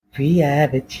We are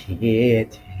the children.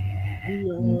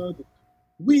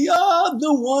 We are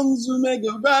the ones who make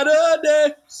a better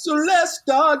day. So let's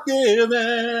start giving.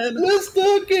 Let's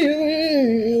start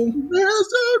giving.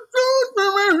 There's a truth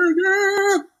to make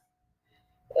it.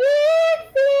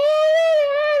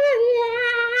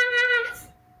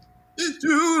 It's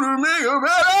true to make a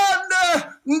better day.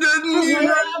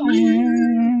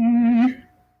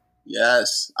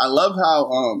 Yes, I love how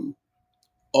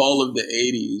all of the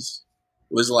 '80s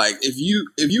was like if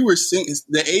you were singing,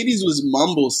 the '80s was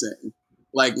mumble sing.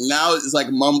 Like now it's like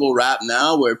mumble rap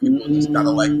now where people just kind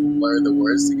of like blur the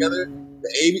words together.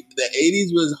 The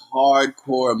 '80s was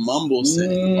hardcore mumble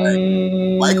singing. Like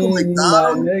Michael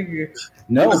McDonald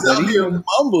No, was but out here even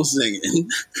mumble singing.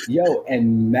 yo,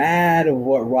 and mad of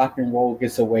what rock and roll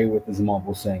gets away with is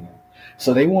mumble singing.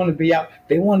 So they want to be out.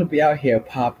 They want to be out here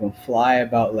popping fly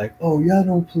about like, oh, y'all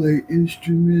don't play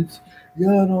instruments.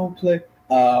 Y'all don't play.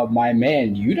 My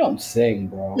man, you don't sing,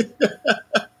 bro.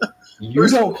 You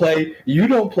don't play. You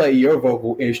don't play your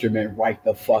vocal instrument right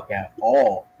the fuck at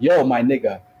all. Yo, my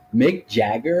nigga, Mick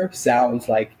Jagger sounds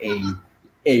like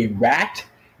a rat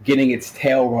getting its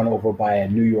tail run over by a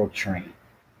New York train.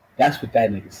 That's what that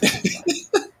nigga sounds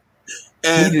like.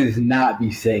 And, he does not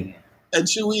be singing. And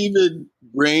should we even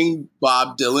bring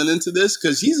Bob Dylan into this?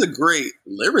 Because he's a great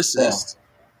lyricist.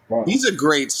 Bro. He's a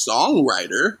great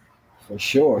songwriter. For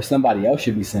sure. Somebody else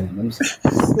should be singing them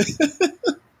songs.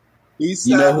 You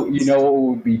know what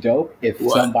would be dope? If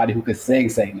somebody who could sing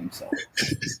himself.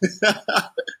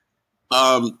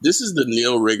 This is the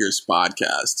Neal Riggers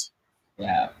podcast.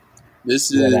 Yeah.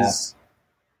 This is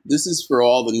for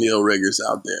all the Neal Riggers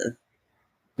out there.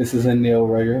 This is a Neal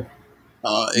Rigger.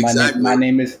 Exactly. My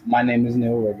name is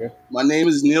Neal Rigger. My name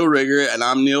is Neal Rigger, and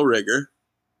I'm Neal Rigger.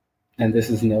 And this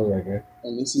is Neal Rigger.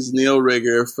 And this is Neal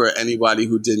Rigger for anybody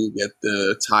who didn't get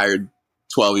the tired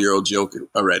 12-year-old joke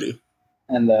already.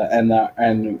 And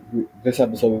this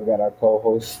episode we've got our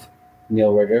co-host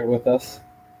Neal Rigger with us.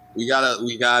 We got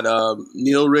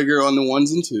Neal Rigger on the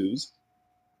ones and twos.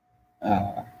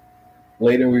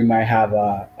 Later we might have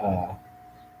a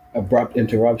abrupt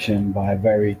interruption by a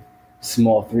very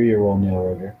small 3-year-old Neal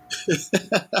Rigger.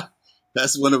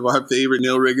 That's one of our favorite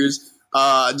Neal Riggers.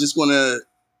 I just want to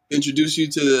introduce you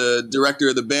to the director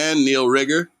of the band, Neal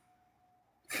Rigger.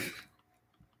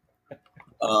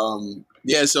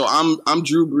 Yeah, so I'm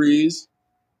Drew Breeze.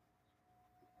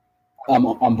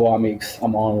 I'm Bois Meeks.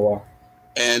 I'm on War.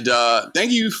 And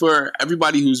thank you for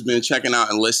everybody who's been checking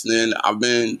out and listening. I've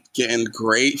been getting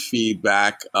great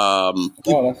feedback.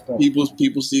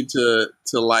 People seem to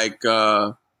like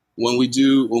when we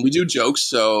do jokes.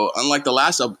 So unlike the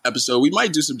last episode, we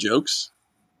might do some jokes.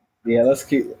 Yeah, let's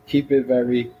keep it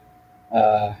very.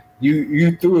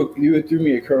 You threw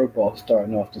me a curveball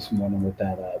starting off this morning with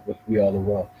that with We Are the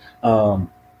World.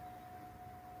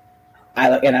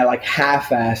 I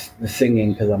half-assed the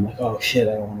singing because I'm like, oh shit,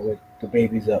 I don't want to wake the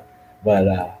babies up, but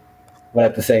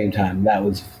at the same time, that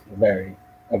was a very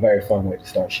fun way to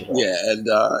start shit off. Yeah, and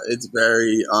it's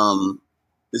very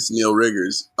it's Neal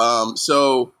Riggers.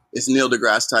 So it's Neil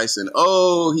deGrasse Tyson.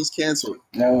 Oh, he's canceled.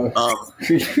 No.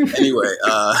 Anyway.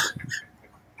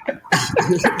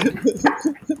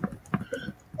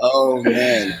 Oh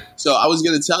man! So I was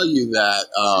gonna tell you that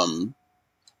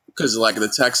because like the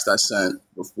text I sent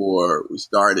before we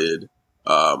started,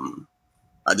 I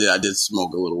did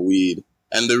smoke a little weed,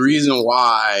 and the reason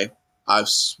why I've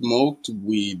smoked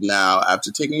weed now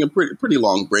after taking a pretty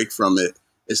long break from it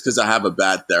is because I have a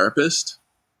bad therapist.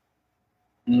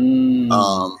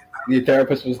 Your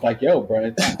therapist was like, "Yo,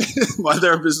 bro." My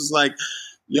therapist was like,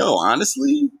 "Yo,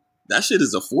 honestly, that shit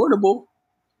is affordable."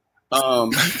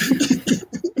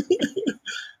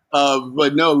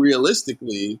 But no,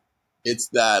 realistically, it's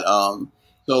that.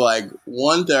 So like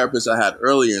one therapist I had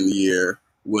earlier in the year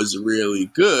was really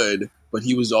good, but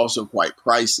he was also quite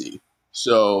pricey.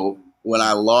 So when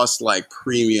I lost like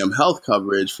premium health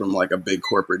coverage from like a big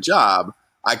corporate job,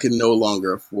 I could no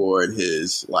longer afford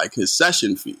his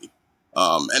session fee.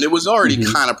 And it was already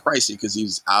kind of pricey because he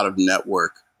was out of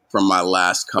network from my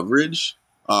last coverage.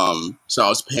 So I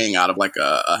was paying out of like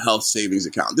a health savings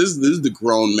account. This is the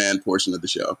grown man portion of the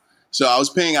show. So I was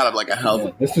paying out of like a health.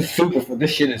 Yeah, this is super.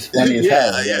 This shit is funny as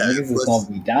hell. Yeah, niggas is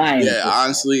gonna be dying. Yeah,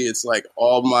 honestly, it's like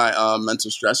all my mental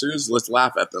stressors. Let's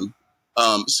laugh at them.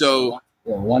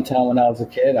 One time when I was a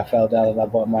kid, I fell down and I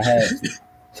bumped my head.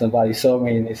 Somebody saw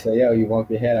me and they said, "Yo, you bump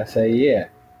your head?" I say, "Yeah."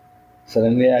 So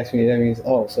then they asked me, "That means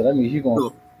that means you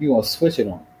gonna switch it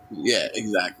on?" Yeah,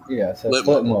 exactly. Yeah, so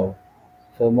flip mode.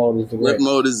 Flip mode is the flip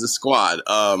mode is the squad.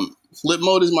 Flip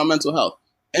mode is my mental health.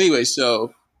 Anyway,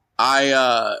 so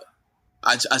I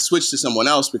I switched to someone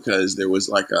else because there was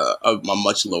like a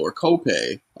much lower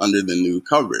copay under the new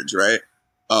coverage, right?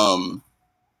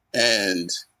 And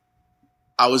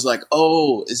I was like,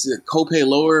 oh, is the copay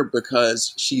lower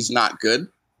because she's not good?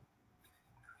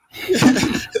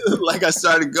 Like I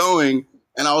started going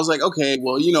and I was like, okay,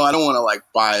 well, I don't want to like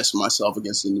bias myself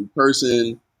against a new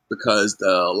person because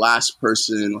the last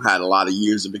person had a lot of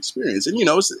years of experience. And,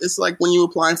 it's like when you're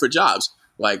applying for jobs,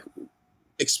 like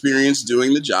experience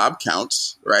doing the job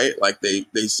counts, right? Like they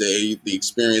say the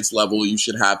experience level you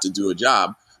should have to do a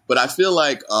job. But I feel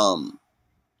like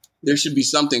there should be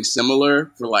something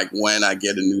similar for like when I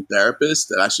get a new therapist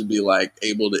that I should be like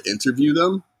able to interview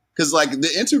them. Cause like the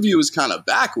interview is kind of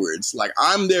backwards. Like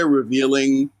I'm there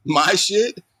revealing my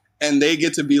shit and they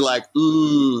get to be like,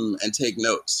 and take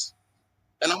notes.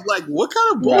 And I'm like, what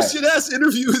kind of bullshit ass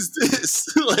interview is this?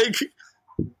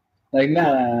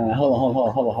 Nah.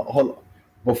 Hold on.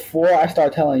 Before I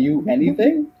start telling you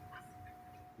anything,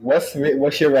 what's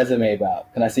your resume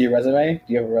about? Can I see your resume?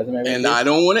 Do you have a resume? And I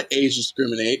don't want to age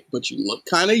discriminate, but you look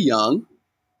kind of young.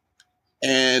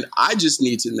 And I just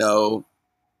need to know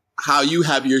how you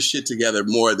have your shit together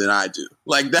more than I do.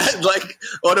 Like that, like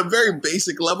on a very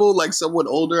basic level, like someone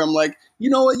older, I'm like, you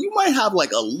know what? You might have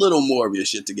like a little more of your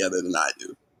shit together than I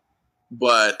do.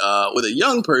 But with a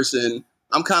young person,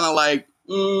 I'm kind of like,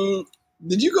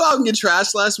 did you go out and get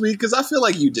trashed last week? Because I feel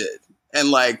like you did.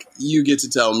 And like, you get to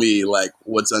tell me like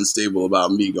what's unstable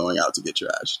about me going out to get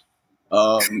trashed.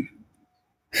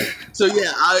 So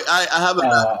yeah, I have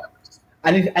a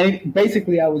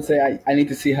basically, I would say I need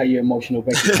to see how your emotional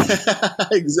bank account.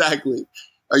 Exactly.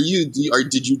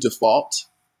 Did you default?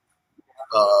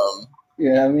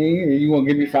 Yeah, I mean, you want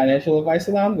to give me financial advice?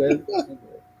 So I'm good.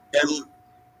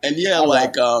 And yeah,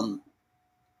 like I'm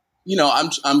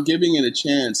giving it a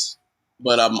chance,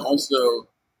 but I'm also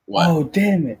what? Oh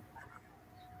damn it!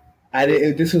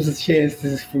 This was a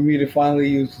chance for me to finally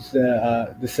use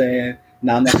the saying,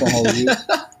 "Nah, I'm not gonna hold you."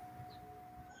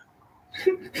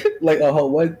 Like,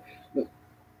 what?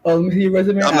 Oh, let me see your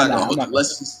resume. I'm not gonna hold you.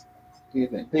 Let's just. Do you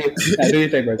think? Do you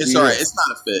think, bro? It's all right. It's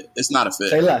not a fit. It's not a fit.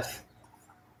 Say less.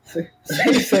 Say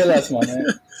less, my man.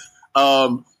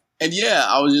 And yeah,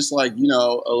 I was just like, a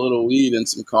little weed and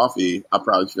some coffee. I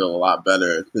probably feel a lot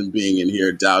better than being in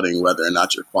here doubting whether or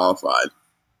not you're qualified.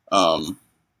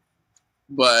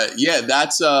 But yeah,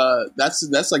 that's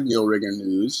like Neal Rigger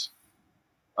news.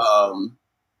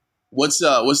 What's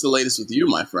the latest with you,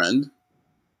 my friend?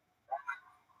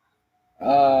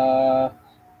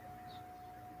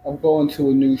 I'm going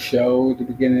to a new show at the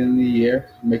beginning of the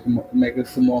year, making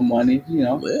some more money,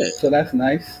 Lit. So that's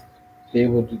nice.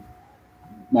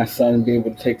 My son be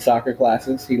able to take soccer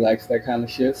classes. He likes that kind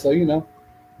of shit. So,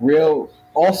 real,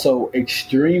 also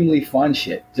extremely fun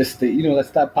shit. Just to, let's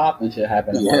stop popping shit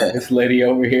happening. Yeah. This lady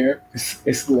over here,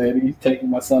 this lady taking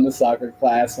my son to soccer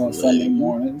class on Sunday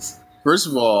mornings. First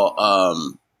of all,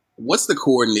 what's the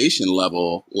coordination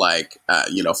level like,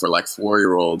 for like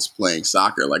 4-year-olds playing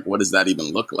soccer? Like, what does that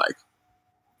even look like?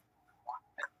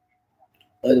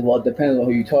 Well, it depends on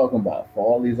who you're talking about. For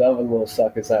all these other little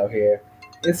suckers out here,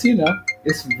 it's,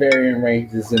 it's varying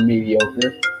ranges and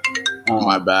mediocre.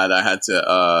 My bad. I had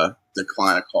to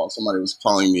decline a call. Somebody was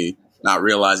calling me, not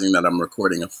realizing that I'm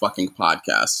recording a fucking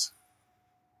podcast.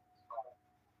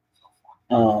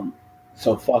 So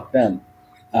fuck them.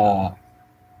 For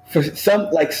some,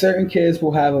 like certain kids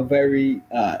will have a very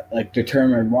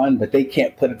determined run, but they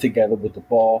can't put it together with the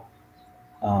ball.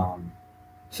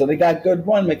 So they got good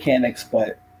run mechanics,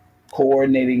 but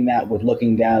coordinating that with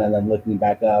looking down and then looking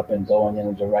back up and going in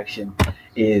a direction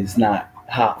is not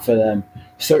hot for them.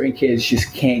 Certain kids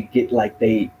just can't get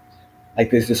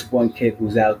there's this one kid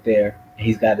who's out there.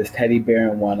 He's got his teddy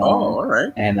bear in one arm. Oh, all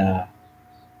right. And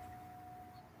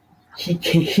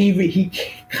he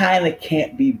kind of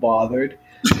can't be bothered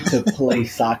to play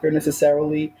soccer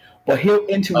necessarily, but he'll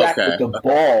interact with the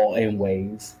ball in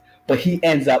ways. But he'll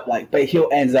end up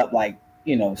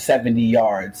 70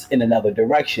 yards in another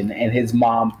direction, and his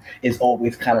mom is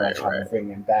always kind of trying to bring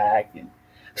him back. And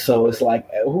so it's like,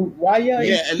 why y'all?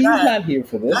 Yeah, he's not here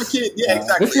for this. That kid, yeah,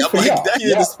 exactly. I'm like, that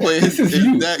kid is playing. This is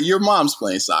you. Your mom's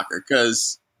playing soccer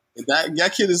because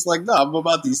that kid is like, no, I'm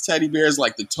about these teddy bears,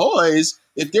 like the toys.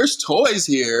 If there's toys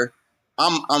here,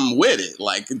 I'm with it.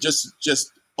 Like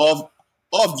just off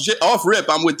rip,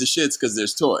 I'm with the shits because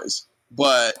there's toys.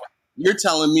 But you're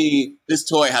telling me this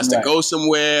toy has to go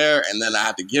somewhere and then I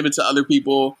have to give it to other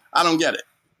people. I don't get it.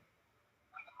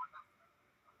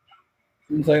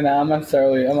 It's like,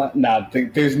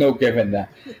 there's no giving that.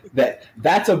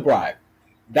 That's a bribe.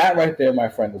 That right there, my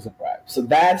friend, is a bribe. So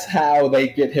that's how they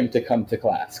get him to come to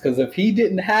class. Because if he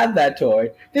didn't have that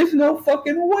toy, there's no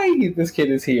fucking way this kid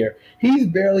is here. He's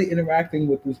barely interacting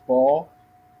with this ball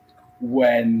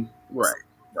when Right.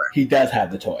 Right. he does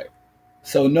have the toy.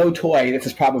 So no toy. This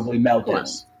is probably Of meltdown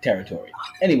course. territory.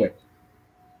 Anyway,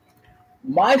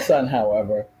 my son,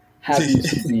 however, happens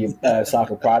to be a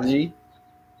soccer prodigy.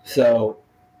 So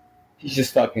he's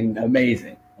just fucking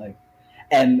amazing. Like,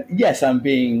 and yes, I'm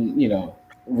being,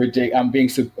 I'm being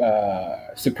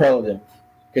superlative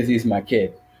because he's my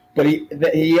kid. But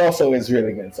he also is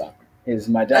really good at soccer.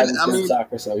 My dad And was I good at mean,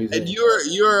 soccer, so he's and really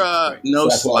you're great. no So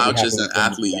that's why I'll be slouch happy as an with him.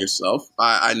 athlete yourself.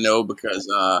 I know because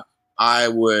I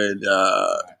would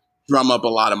drum up a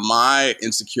lot of my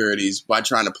insecurities by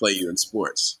trying to play you in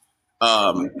sports.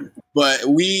 But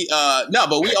we no,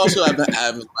 but we also have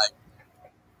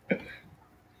like,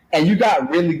 And you got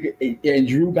really good. And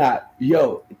Drew got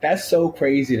That's so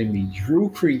crazy to me. Drew oh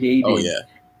created yeah,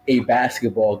 a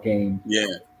basketball game yeah,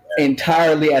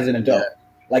 entirely as an yeah, adult,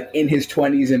 like in his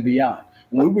 20s and beyond.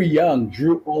 When we were young,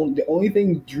 the only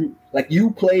thing Drew, like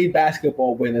you played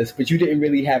basketball with us, but you didn't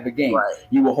really have a game. right,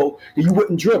 You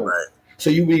wouldn't dribble, right, so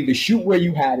you would either shoot where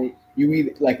you had it. So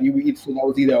that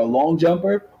was either a long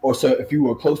jumper, or so if you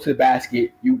were close to the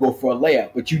basket, you would go for a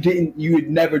layup. But you would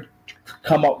never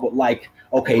come up with like,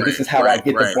 okay, this right, is how I right,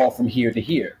 get the right. ball from here to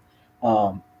here.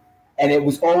 Um, and it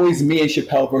was always me and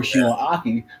Chappelle versus you Yeah, and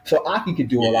Aki. So Aki could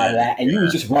do a lot yeah, of that, and you would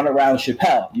yeah. just run around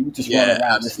Chappelle. You would just run Yeah,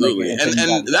 around this nigga absolutely. until you got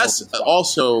And the that's open spot.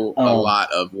 also a lot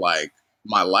of like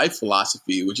my life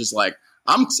philosophy, which is like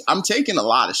I'm taking a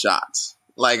lot of shots.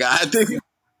 Like I think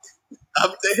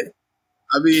I'm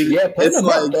I mean, Yeah, putting it's them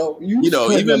up like, though. You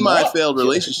putting even them my up. failed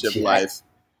relationship life,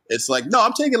 it's like, no,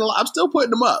 I'm taking I'm still putting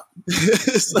them up.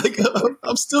 It's like,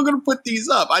 I'm still going to put these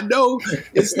up. I know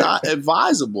it's not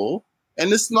advisable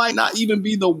and this might not even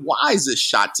be the wisest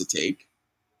shot to take,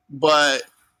 but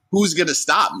who's going to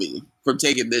stop me from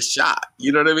taking this shot?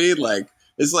 You know what I mean? Like,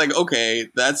 it's like, okay,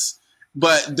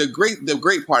 but the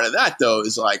great part of that though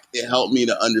is like, it helped me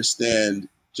to understand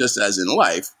just as in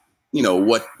life,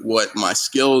 what my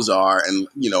skills are. And,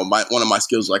 one of my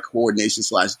skills like coordination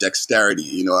 /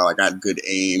 dexterity, like I had good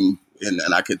aim and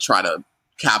I could try to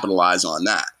capitalize on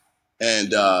that.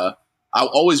 And, I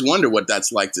always wonder what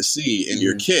that's like to see in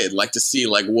your kid, like to see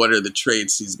like what are the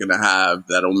traits he's going to have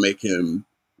that'll make him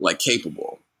like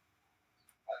capable.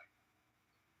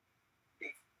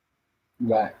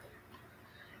 Right.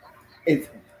 It's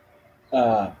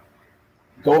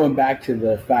going back to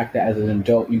the fact that as an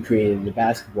adult you created the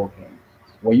basketball game.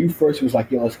 When you first was like,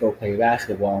 yo, let's go play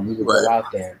basketball, and we would Right. go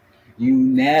out there, you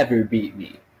never beat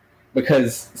me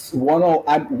because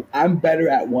I'm better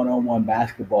at one-on-one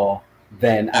basketball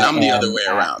than And I I'm the other am way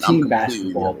at around. I'm team completely the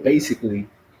basketball, other way. basically.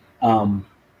 Um,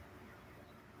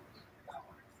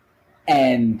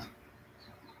 and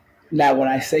now, when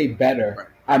I say better, Right.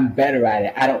 I'm better at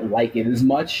it. I don't like it as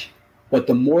much, but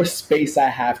the more space I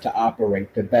have to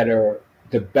operate, the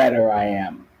better I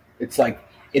am. It's like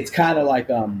it's kind of like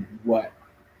what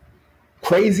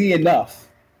crazy enough.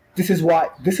 This is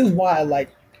why I like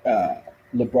uh,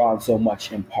 LeBron so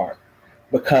much in part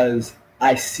because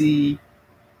I see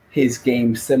his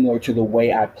game similar to the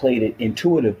way I played it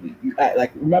intuitively.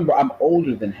 Like remember, I'm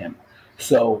older than him,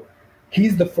 so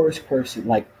he's the first person.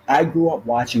 Like I grew up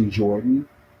watching Jordan,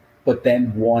 but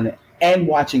then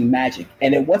watching Magic,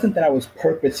 and it wasn't that I was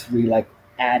purposefully like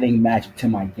adding Magic to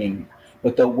my game,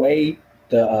 but the way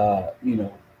the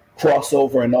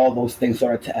crossover and all those things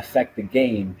started to affect the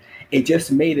game, it just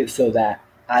made it so that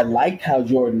I liked how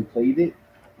Jordan played it,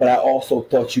 but I also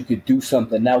thought you could do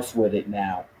something else with it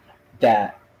now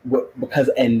that because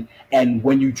and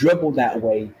when you dribble that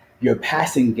way, your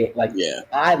passing game like Yeah.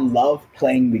 I love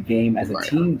playing the game as a Right.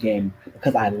 team game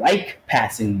because I like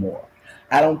passing more.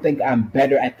 I don't think I'm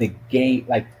better at the game.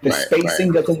 Like the Right.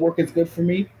 spacing Right. doesn't work as good for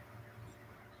me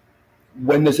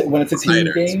when it's a team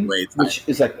Tighter. It's game, way tighter. which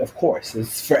is like, of course,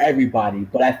 it's for everybody.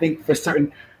 But I think for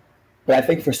certain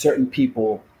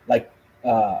people,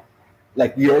 uh,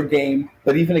 like your game,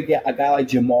 but even a guy like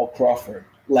Jamal Crawford,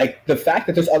 like the fact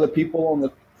that there's other people on the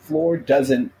floor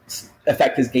doesn't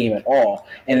affect his game at all.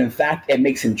 And in fact, it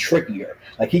makes him trickier.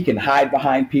 Like he can hide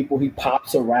behind people, he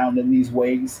pops around in these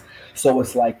ways. So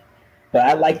it's like, but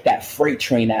I like that freight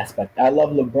train aspect. I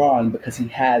love LeBron because he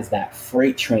has that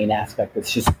freight train aspect.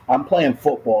 It's just, I'm playing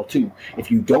football too.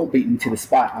 If you don't beat me to the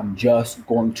spot, I'm just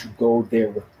going to go there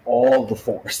with all the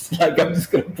force. Like I'm just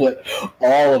going to put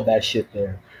all of that shit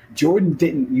there. Jordan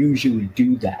didn't usually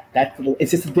do that.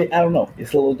 It's just a bit. I don't know.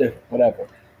 It's a little different. Whatever.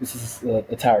 This is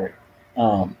a tirade.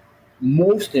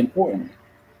 Most importantly,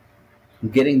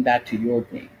 getting back to your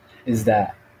game is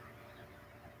that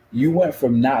you went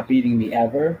from not beating me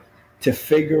ever to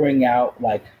figuring out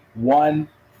like one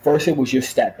first it was your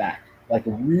step back, like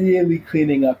really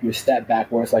cleaning up your step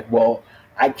back where it's like, well,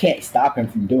 I can't stop him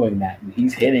from doing that, and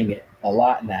he's hitting it a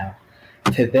lot now.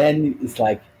 To then it's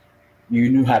like you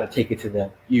knew how to take it to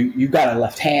the you got a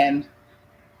left hand,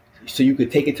 so you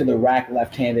could take it to the rack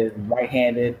left-handed and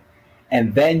right-handed,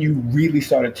 and then you really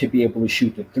started to be able to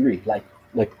shoot the three, like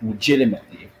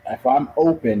legitimately. If I'm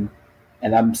open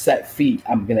and I'm set feet,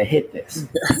 I'm gonna hit this.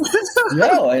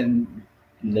 No, and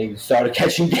they started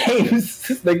catching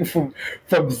games like from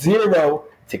zero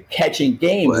to catching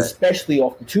games, But especially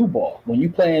off the two ball. When you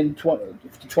playing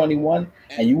 21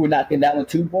 and you were knocking down the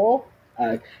two ball,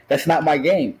 that's not my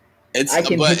game. it's I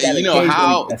can but hit that you know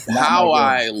occasionally. That's not my how game.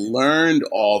 I learned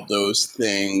all those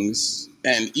things,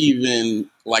 and even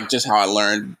like just how I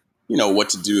learned, what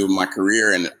to do in my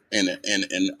career in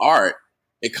art.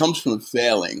 It comes from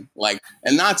failing, like,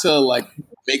 and not to like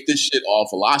make this shit all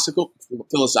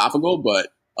philosophical, but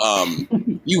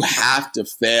you have to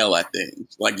fail at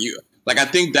things. Like I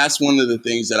think that's one of the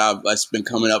things that's been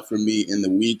coming up for me in the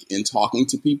week in talking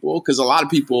to people, because a lot of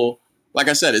people, like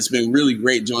I said, it's been really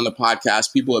great doing the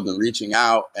podcast. People have been reaching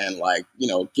out and like,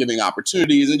 giving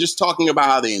opportunities and just talking about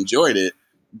how they enjoyed it.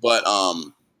 But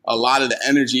a lot of the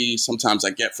energy sometimes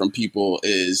I get from people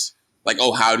is like,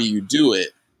 oh, how do you do it?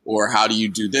 Or how do you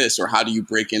do this? Or how do you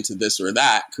break into this or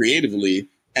that creatively?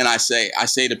 And I say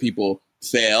to people,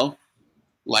 fail,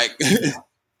 like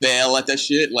fail at that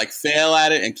shit, like fail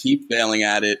at it and keep failing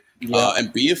at it, Yeah.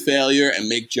 and be a failure and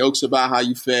make jokes about how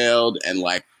you failed, and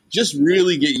like just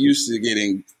really get used to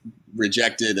getting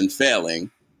rejected and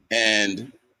failing,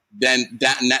 and then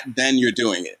you're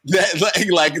doing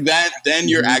it. like that, then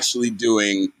you're Mm-hmm. actually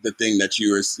doing the thing that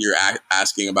you're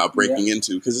asking about Yeah. breaking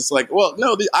into, because it's like, well,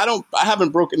 no, I haven't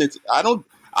broken it. I don't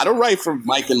write for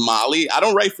Mike and Molly. I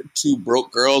don't write for Two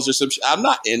Broke Girls or some shit. I'm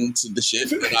not into the shit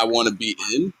that I want to be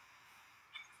in.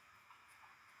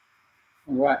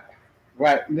 Right,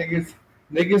 right.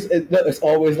 It's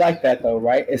always like that though,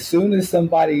 right? As soon as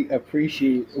somebody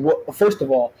appreciates, well, first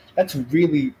of all, that's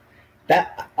really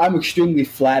that I'm extremely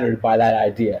flattered by that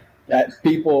idea that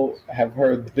people have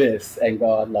heard this and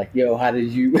gone like, "Yo, how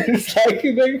did you?" It's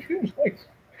like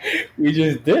we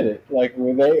just did it. Like,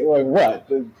 were they like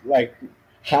what? Like,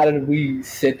 how did we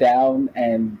sit down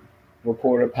and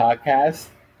record a podcast?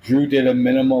 Drew did a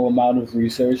minimal amount of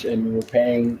research, and we were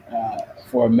paying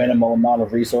for a minimal amount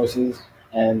of resources,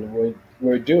 and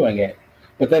we're doing it.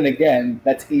 But then again,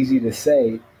 that's easy to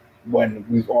say when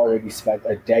we've already spent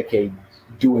a decade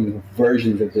doing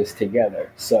versions of this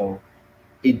together. So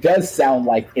it does sound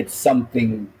like it's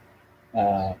something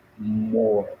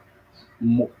more.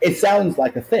 It sounds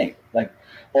like a thing, like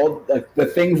all like the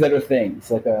things that are things,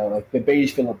 like the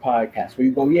Beige Phillip podcast, where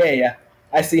you go, yeah, yeah,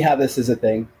 I see how this is a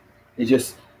thing. It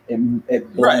just it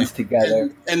Right. blends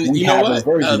together. And We you know have a what?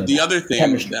 version of The that other thing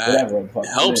chemistry, that whatever the fuck it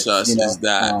helps is, us is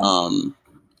that,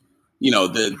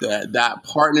 that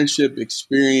partnership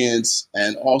experience,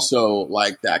 and also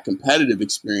like that competitive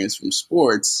experience from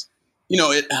sports,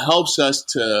 it helps us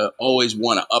to always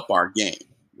want to up our game.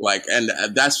 Like, and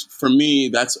that's for me,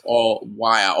 that's all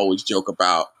why I always joke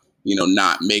about,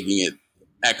 not making it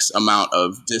X amount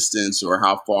of distance or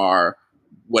how far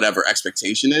whatever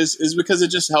expectation is because it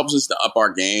just helps us to up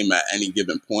our game at any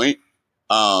given point.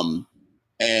 Um,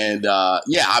 and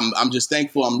yeah, I'm just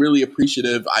thankful. I'm really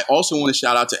appreciative. I also want to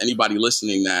shout out to anybody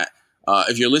listening that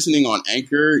if you're listening on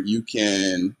Anchor, you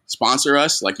can sponsor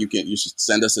us. Like you should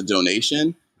send us a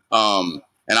donation. And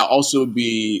I'll also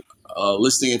be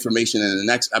listing information in the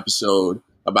next episode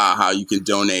about how you can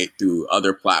donate through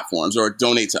other platforms or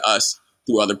donate to us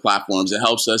through other platforms. It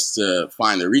helps us to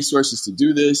find the resources to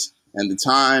do this and the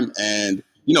time. And,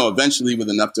 eventually with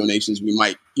enough donations, we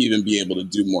might even be able to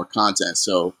do more content.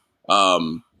 So,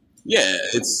 yeah,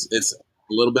 it's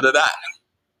a little bit of that.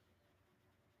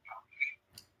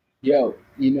 yo,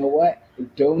 you know what?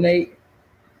 Donate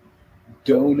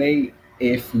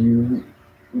if you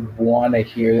want to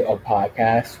hear a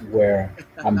podcast where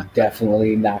I'm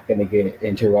definitely not going to get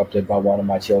interrupted by one of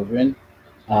my children.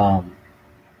 Um,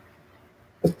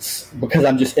 it's because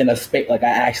I'm just in a space, like I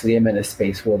actually am in a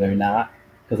space where they're not,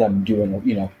 because I'm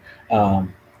doing,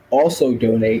 Um, also,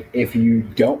 donate if you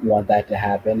don't want that to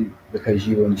happen because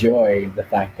you enjoy the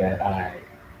fact that I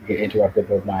get interrupted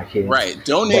with my kids, Right.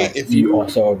 Donate but if you you.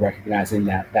 also are recognizing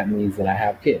that that means that I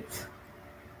have kids.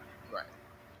 Right.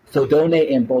 So donate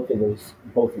in both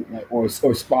or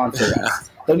sponsor us.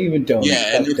 Don't even donate.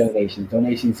 Yeah, and Fuck donations.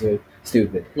 Donations are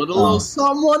Stupid. Put a little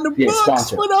something on the Yeah, books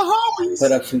sponsor. for the homies.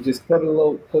 Put up some, just put a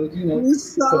little, put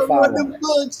Something five on the on it.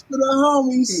 books for the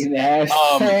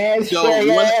homies. So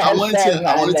I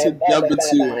wanted to jump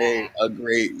into a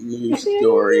great news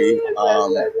story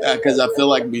because I feel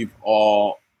like we've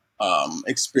all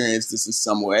experienced this in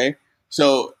some way.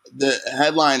 So the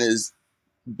headline is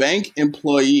bank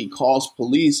employee calls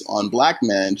police on black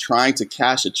man trying to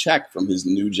cash a check from his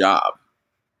new job.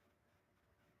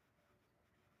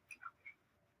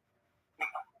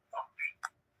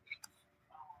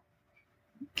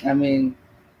 I mean,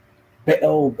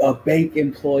 a bank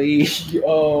employee.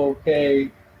 Oh,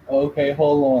 okay,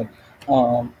 hold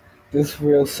on. This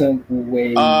real simple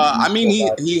way I you mean, go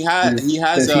about he has does he a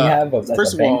have like a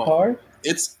first of bank all, card?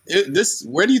 this.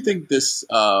 Where do you think this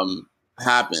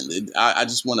happened? I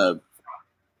just want to.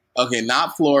 Okay,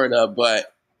 not Florida,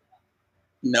 but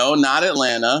no, not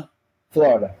Atlanta.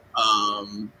 Florida,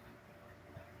 Um,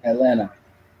 Atlanta.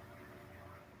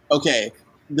 okay,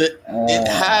 it All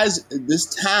has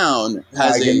this town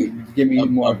has right, give me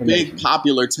more a big information.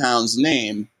 popular town's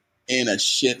name in a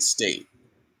shit state.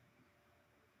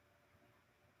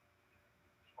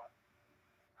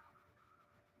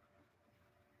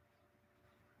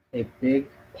 A big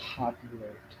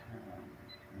popular town.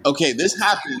 Okay, This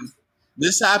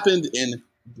happened in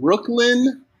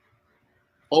Brooklyn,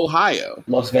 Ohio.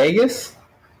 Las Vegas.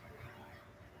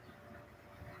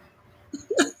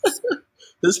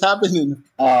 This happened in.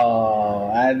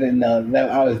 Oh, I didn't know that.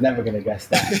 I was never gonna guess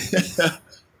that.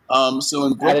 So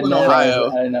in I didn't Brooklyn, know that was.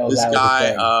 Ohio, I didn't know this that was a guy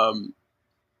thing.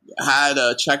 had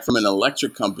a check from an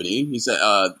electric company. He said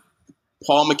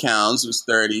Paul McCown's was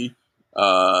 30.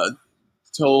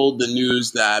 Told the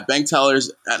news that bank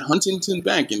tellers at Huntington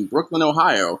Bank in Brooklyn,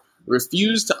 Ohio,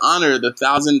 refused to honor the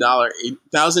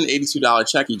 $1,082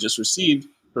 check he just received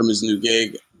from his new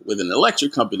gig with an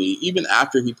electric company, even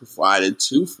after he provided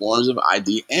 2 forms of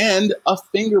ID and a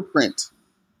fingerprint.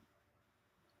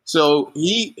 So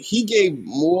he gave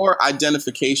more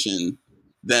identification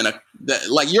than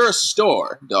like you're a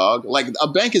store, dog. Like a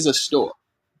bank is a store.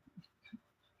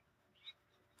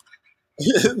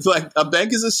 Like a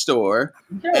bank is a store,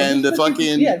 Yo, and the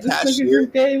fucking this nigga cashier,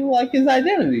 just gave like his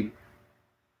identity.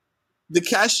 the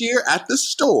cashier at the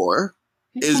store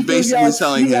is He gave basically y'all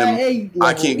telling him, CIA I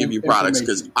level can't give you products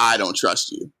because information. I don't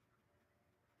trust you.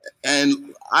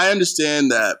 And I understand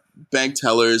that bank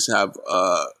tellers have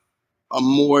a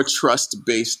more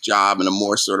trust-based job and a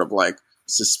more sort of like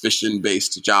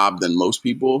suspicion-based job than most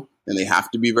people, and they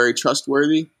have to be very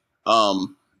trustworthy.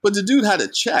 But the dude had a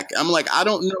check. I'm like, I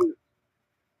don't know.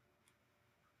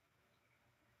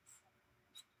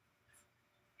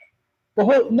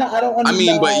 But no, I don't I understand.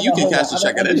 mean, but No, you no, can hold on. cash a I don't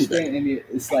check at any bank. understand any.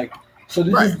 It's like, so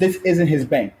Right. this isn't his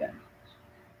bank then.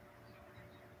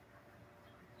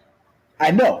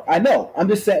 I know. I'm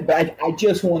just saying, but I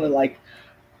just want to like,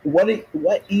 what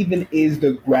even is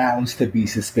the grounds to be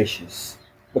suspicious?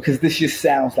 Because this just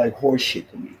sounds like horseshit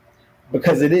to me.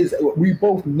 Because it is. We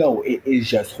both know it is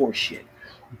just horseshit.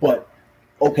 But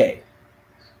okay,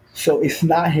 so it's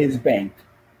not his bank,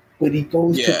 but he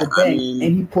goes to Yeah, the I bank and mean,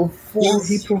 he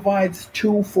he's provides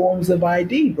 2 forms of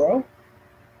ID, bro.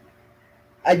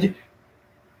 I just,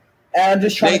 and I'm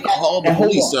just trying they to catch. called the And hold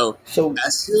police. on. So So,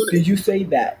 as soon did you say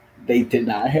that they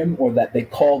deny him or that they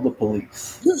call the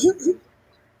police?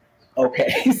 Okay,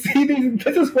 see,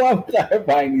 this is why I'm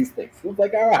clarifying these things. It's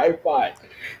like, all right, fine.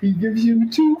 He gives you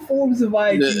 2 forms of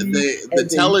ID the and a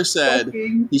teller said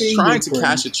fucking he's trying to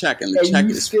cash fingerprint, a check and the and check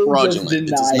you is still just fraudulent. It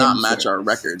does deny not him match our service.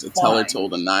 records, a teller Fine.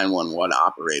 told a 911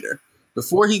 operator.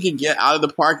 Before he could get out of the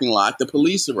parking lot, the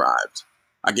police arrived.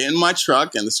 I get in my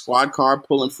truck and the squad car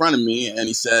pull in front of me and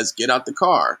he says, get out the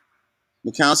car.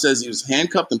 McCown says he was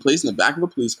handcuffed and placed in the back of a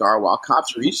police car while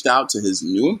cops reached out to his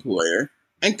new employer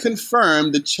and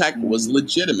confirmed the check was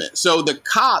legitimate. So the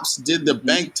cops did the Mm-hmm.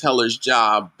 bank teller's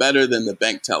job better than the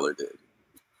bank teller did.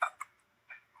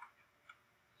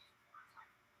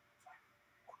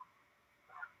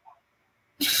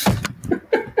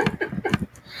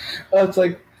 Oh,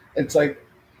 it's like,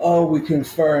 oh, we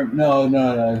confirm. No.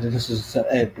 This is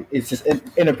it's just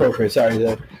inappropriate. Sorry,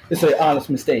 it's an honest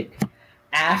mistake.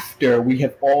 After we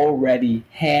have already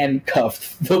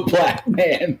handcuffed the black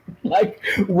man, like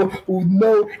with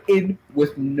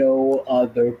no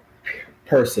other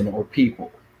person or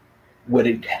people, would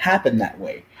it happen that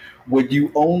way? Would you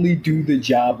only do the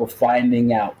job of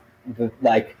finding out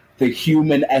the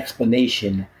human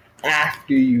explanation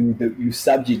after you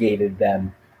subjugated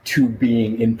them to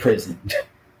being imprisoned?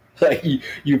 Like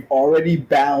you've already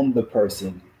bound the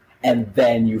person, and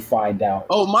then you find out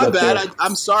Oh, my what bad. their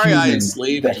I'm sorry I the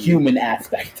enslaved you. human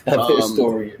aspect of their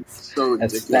story is. So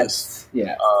ridiculous.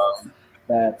 Um,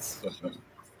 That's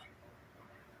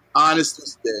honest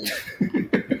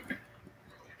mistake.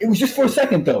 it was just for a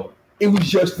second though. It was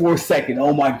just for a second.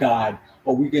 Oh my God.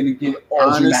 Are we gonna get all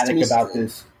Honest dramatic about mistake.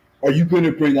 this? Are you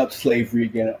gonna bring up slavery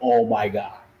again? Oh my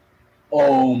God.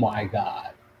 Oh my God.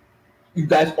 You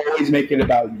guys always make it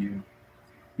about you.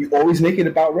 You always make it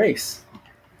about race.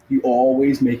 You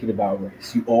always make it about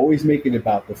race. You always make it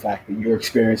about the fact that you're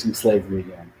experiencing slavery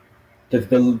again. The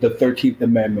 13th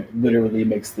Amendment literally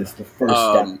makes this the first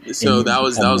step in So you that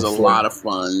becoming was a a lot slave of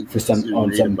fun for some to on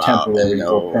read some about temporary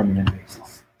or permanent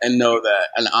basis. and know that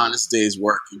an honest day's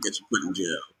work can get you put in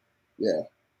jail. Yeah,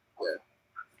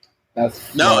 yeah.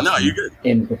 No, That's you're good.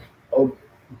 in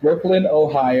Brooklyn,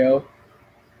 Ohio.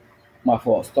 My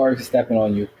fault. Sorry for stepping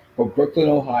on you. But Brooklyn,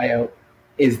 Ohio,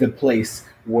 is the place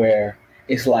where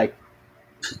it's like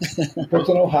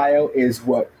Brooklyn, Ohio is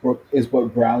what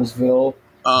Brownsville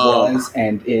Um, was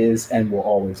and is and will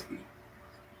always be.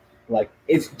 Like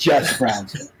it's just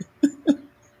Brownsville.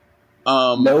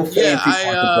 No yeah, fancy parts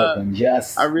of Brooklyn, I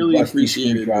just really rusty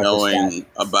appreciated screwdriver knowing statues.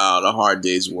 about a hard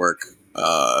day's work.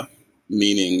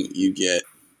 Meaning you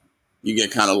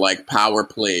get kind of like power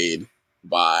played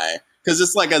by, because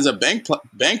it's like as a bank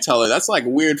teller, that's like a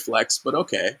weird flex, but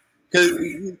okay, because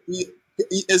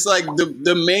it's like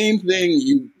the main thing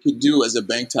you could do as a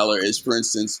bank teller is, for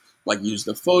instance, like use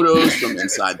the photos from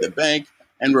inside the bank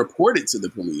and report it to the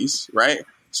police, right?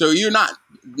 So you're not,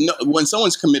 no, when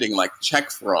someone's committing like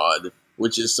check fraud,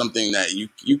 which is something that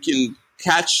you can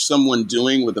catch someone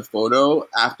doing with a photo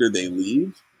after they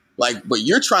leave, like, but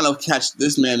you're trying to catch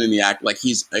this man in the act like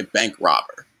he's a bank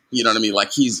robber. You know what I mean?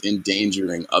 Like he's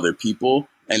endangering other people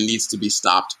and needs to be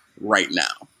stopped right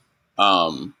now.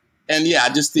 And yeah, I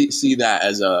just see that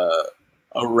as a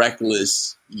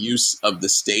reckless use of the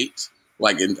state,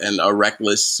 like and a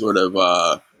reckless sort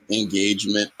of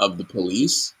engagement of the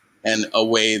police, and a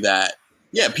way that,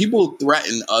 yeah, people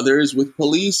threaten others with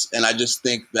police, and I just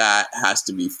think that has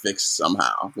to be fixed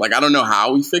somehow. Like I don't know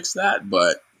how we fix that,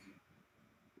 but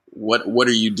what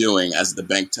are you doing as the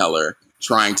bank teller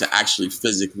trying to actually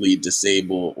physically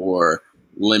disable or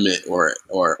limit or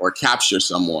capture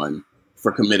someone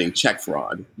for committing check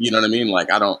fraud? You know what I mean? Like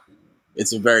I don't,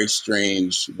 it's a very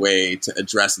strange way to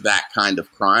address that kind of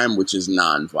crime, which is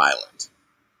non-violent.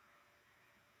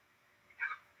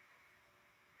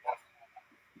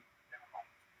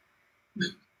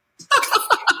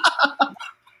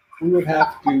 We would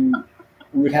have to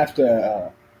we would have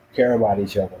to care about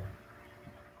each other.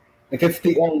 Like it's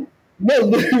the only no,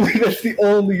 literally that's the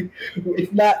only.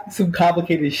 It's not some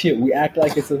complicated shit. We act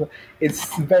like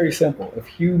it's very simple. If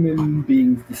human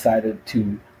beings decided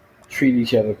to treat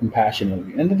each other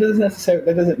compassionately, and that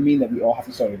doesn't mean that we all have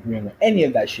to start agreeing with any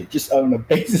of that shit. Just on a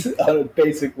basis on a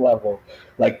basic level,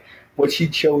 like what she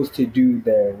chose to do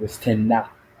there was to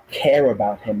not care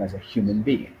about him as a human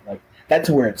being. Like that's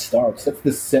where it starts. That's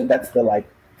the like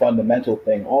fundamental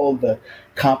thing. All of the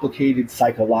complicated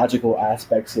psychological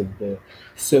aspects of the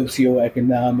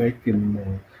socioeconomic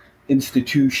and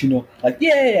institutional, like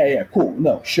yeah, cool,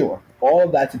 no, sure. All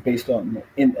of that's based on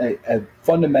a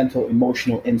fundamental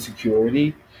emotional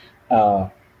insecurity that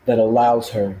allows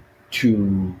her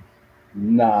to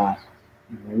not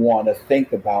want to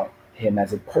think about him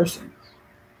as a person.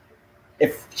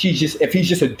 If he's just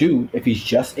a dude, if he's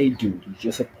just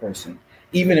a person.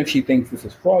 Even if she thinks this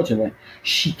is fraudulent,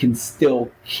 she can still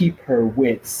keep her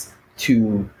wits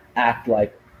to act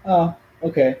like, oh,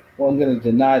 okay, well, I'm going to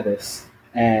deny this,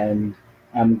 and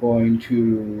I'm going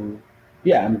to,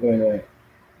 yeah, I'm going to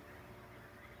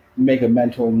make a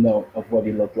mental note of what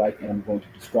he looked like, and I'm going to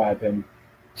describe him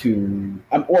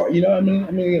or I'm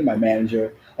gonna get my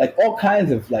manager, like all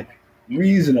kinds of like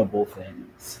reasonable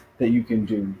things that you can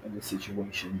do in this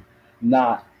situation,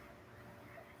 not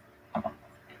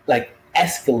like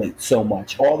escalate so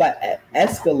much. All that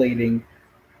escalating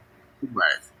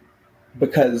Right.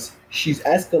 because she's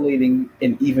escalating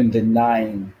and even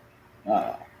denying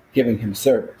uh, giving him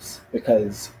service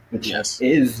because the check Yes.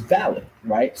 is valid,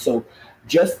 right? So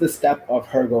just the step of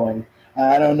her going,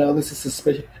 I don't know, this is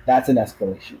suspicious, that's an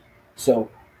escalation. So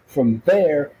from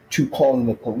there to calling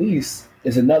the police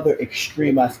is another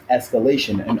extreme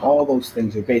escalation, and all those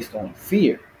things are based on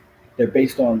fear. They're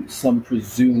based on some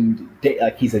presumed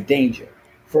like he's a danger.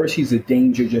 First, he's a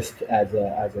danger just as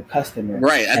a customer,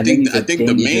 Right. and then he's I a think the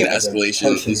danger main as a escalation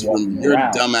person is from walking your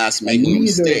around. dumbass And making a neither of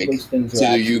mistake those things are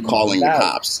to you actually calling the valid.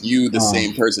 cops. You, the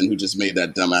same person who just made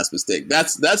that dumbass mistake.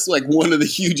 That's like one of the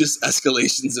hugest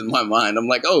escalations in my mind. I'm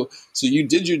like, oh, so you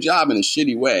did your job in a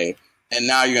shitty way, and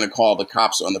now you're gonna call the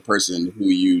cops on the person who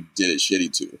you did it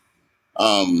shitty to.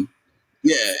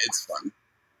 Yeah, it's fun.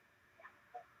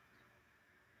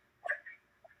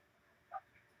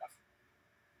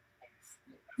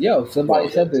 Yo, somebody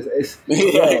Well, said this. It's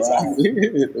yeah, yo, exactly.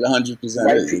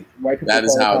 100% is. white people That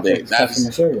is call it how they.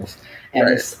 customer That's service, right. and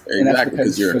that's Exactly,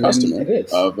 because because you're a for them customer it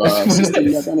is. of That's a what it system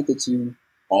that is. benefits you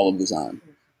all of the time.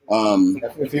 Um,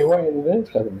 If you're white, it is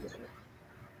customer service.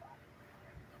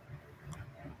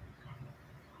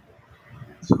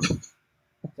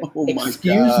 oh my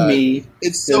Excuse god, me,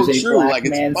 it's there's so a true. black Like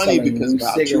it's man funny selling because of loose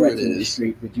how true it cigarettes in the is.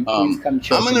 street. Would you please come I'm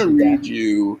choke him gonna to death? read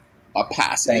you a Thank you.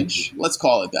 passage. Let's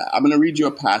call it that. I'm gonna read you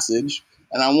a passage,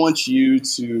 and I want you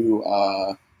to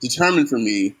determine for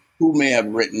me who may have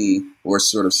written or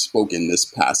sort of spoken this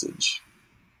passage.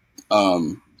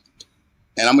 Um,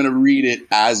 and I'm going to read it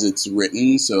as it's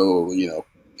written. So,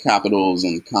 capitals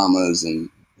and commas and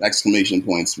exclamation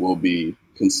points will be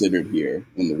considered here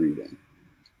in the reading.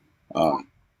 Um,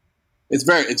 it's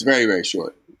very, very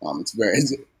short.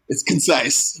 It's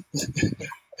concise.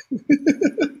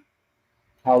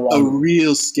 How A long?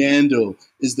 real scandal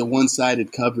is the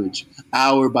one-sided coverage,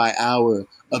 hour by hour,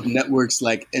 of networks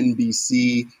like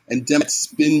NBC and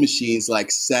spin machines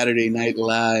like Saturday Night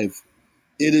Live.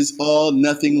 It is all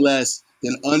nothing less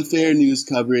than unfair news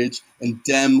coverage and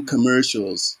Dem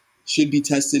commercials. Should be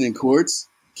tested in courts,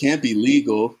 can't be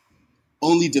legal.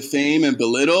 Only defame and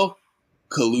belittle?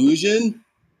 Collusion?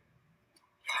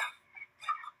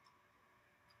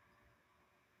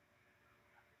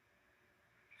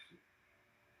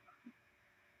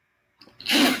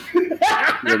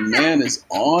 Your man is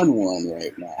on one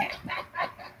right now.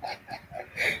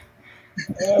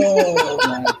 Oh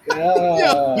my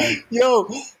god! Yo,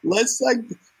 let's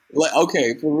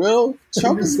okay, for real.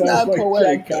 Trump This is sounds not like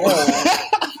poetic. Jack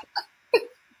Kerouac.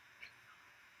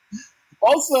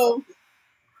 Also,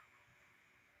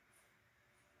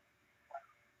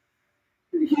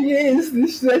 He is.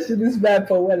 This session is mad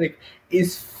poetic.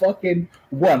 It's fucking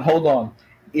one. Hold on.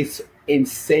 It's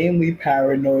insanely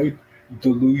paranoid,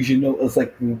 delusional. It's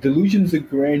like delusions of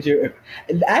grandeur.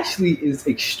 It actually is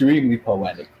extremely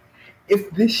poetic. If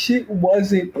this shit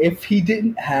wasn't, if he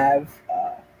didn't have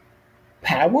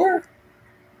power,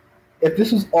 if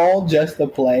this was all just a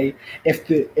play,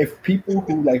 if people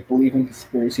who like believe in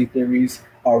conspiracy theories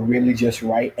are really just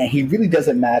right, and he really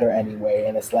doesn't matter anyway,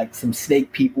 and it's like some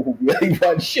snake people who really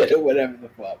run shit or whatever the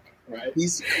fuck, right?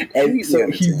 he's And completely so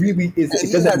he entertaining. really is. And It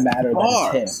he doesn't has matter that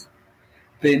it's him. bars.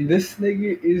 Then this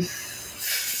nigga is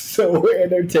so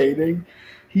entertaining.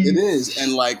 It is.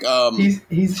 And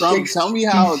He's Trump, tell me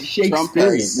how he's Trump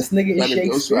Shakespearean. has This nigga is better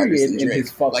ghostwriters Shakespearean than in Drake.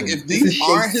 his Like, fucking. if This is these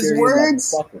aren't his Shakespearean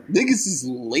words, motherfucker. niggas is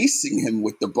lacing him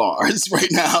with the bars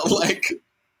right now. Like,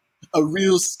 a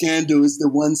real scandal is the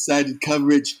one-sided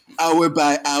coverage, hour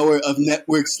by hour, of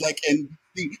networks like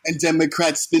NBC and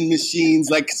Democrat spin machines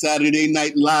like Saturday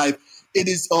Night Live. It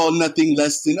is all nothing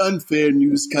less than unfair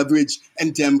news coverage,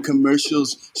 and Dem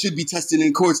commercials should be tested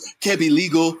in courts, can't be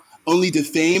legal, only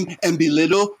defame and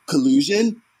belittle.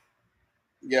 Collusion?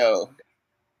 Yo.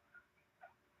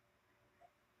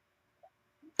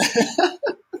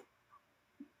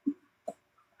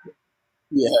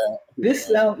 Yeah. This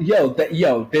sound yo.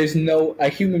 There's no a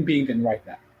human being didn't write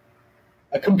that.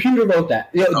 A computer wrote that.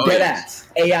 Oh, Dead yeah. ass.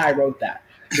 AI wrote that.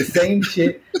 The same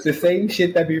shit. The same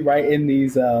shit that be writing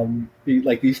these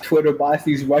these Twitter bots,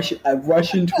 these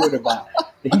Russian Twitter bot.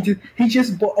 He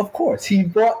just bought. Of course, he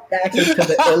brought access to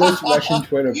the illest Russian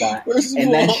Twitter bot, First of and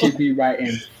all, that should be writing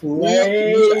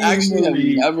Neal actually have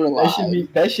flamery. never lied.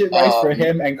 That shit writes for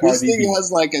him and This Cardi thing B.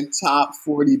 has like a top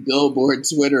 40 Billboard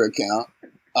Twitter account.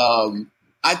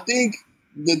 I think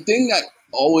the thing that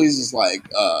always is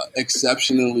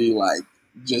exceptionally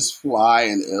just fly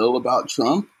and ill about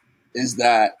Trump is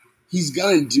that he's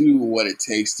gonna do what it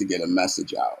takes to get a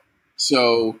message out.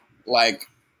 So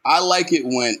I like it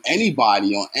when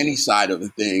anybody on any side of a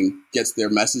thing gets their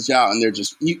message out and they're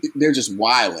just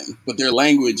wiling, but their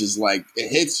language is like it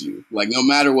hits you. Like no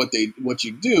matter what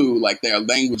you do, like their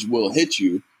language will hit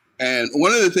you. And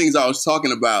one of the things I was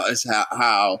talking about is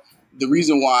how the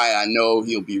reason why I know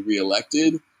he'll be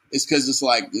reelected is because it's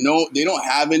like no, they don't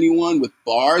have anyone with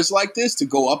bars like this to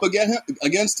go up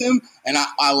against him. And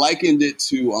I likened it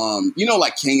to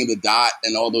like King of the Dot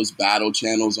and all those battle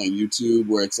channels on YouTube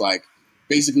where it's like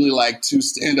basically like two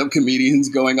stand-up comedians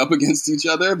going up against each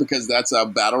other because that's how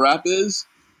battle rap is.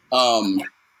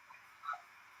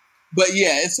 But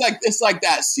yeah, it's like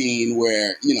that scene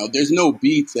where there's no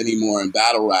beats anymore in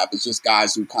battle rap. It's just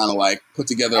guys who kind of like put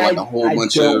together like a whole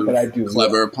bunch of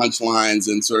clever punchlines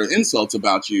and sort of insults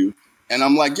about you. And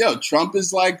I'm like, yo, Trump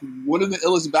is like one of the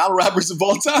illest battle rappers of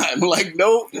all time. Like,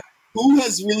 no. who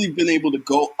has really been able to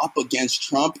go up against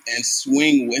Trump and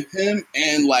swing with him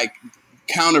and like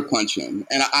counterpunch him?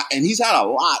 And he's had a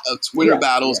lot of Twitter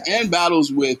battles and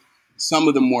battles with some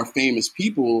of the more famous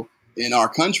people in our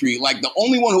country. Like the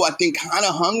only one who I think kind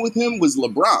of hung with him was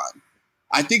LeBron.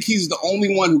 I think he's the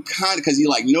only one who kind of, because he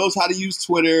like knows how to use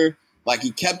Twitter. Like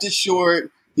he kept it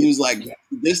short. He was like,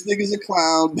 this nigga's a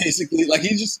clown, basically. Like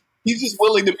he's just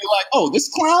willing to be like, oh, this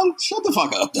clown, shut the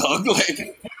fuck up, dog.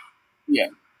 Like, yeah.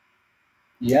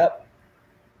 Yep.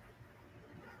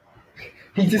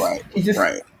 He just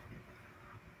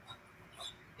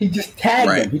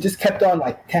tagged him. He just kept on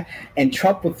like, and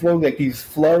Trump would throw like these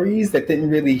flurries that didn't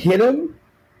really hit him,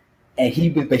 and he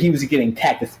was getting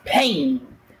tagged. This pain,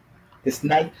 this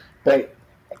night, but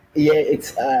yeah,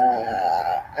 it's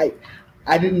I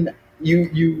didn't.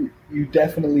 You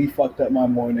definitely fucked up my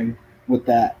morning with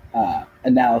that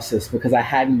analysis because I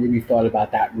hadn't really thought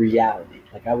about that reality.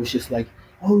 Like I was just like,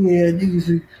 oh yeah,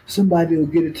 niggas, somebody will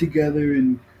get it together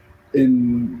in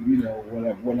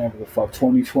whatever the fuck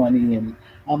 2020, and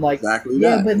I'm like, exactly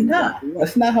but nah,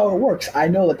 that's not how it works. I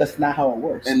know that that's not how it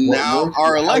works. And now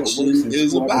our election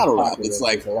is a battle rap. It's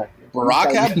like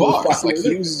Barack had bars. Like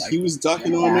he was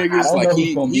ducking on niggas. Like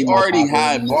he already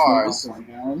had bars, so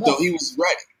he was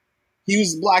ready. He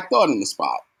was Black Thought in the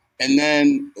spot. And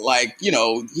then, like,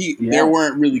 there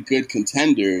weren't really good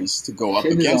contenders to go up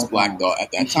against Black Thought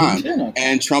at that time.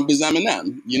 And Trump is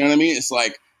Eminem. You know what I mean? It's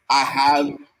like, I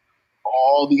have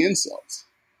all the insults.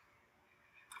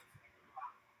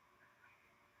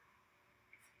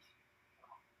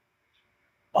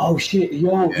 Oh, shit.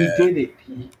 Yo, he did it.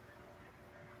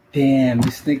 Damn,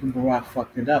 this nigga Barack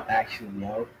fucked it up, actually,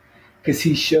 yo. Because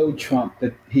he showed Trump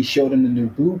he showed him the new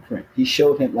blueprint. He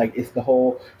showed him like it's the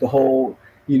whole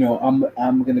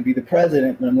I'm gonna be the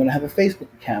president and I'm gonna have a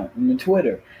Facebook account and a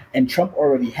Twitter. And Trump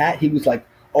already he was like,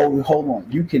 oh, hold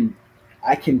on,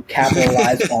 I can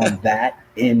capitalize on that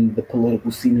in the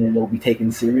political scene and it'll be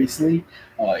taken seriously.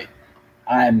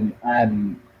 I'm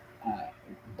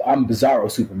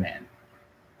Bizarro Superman.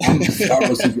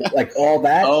 Like all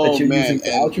that you're using for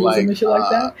altruism and shit like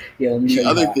that. Yeah, let me show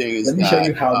you. Let me show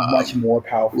you how much more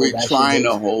powerful we're trying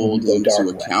to hold him to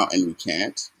account, and we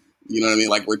can't. You know what I mean?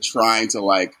 Like we're trying to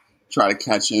like try to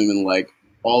catch him and like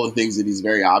all the things that he's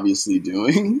very obviously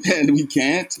doing, and we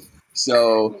can't.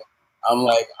 So I'm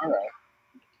like, all right.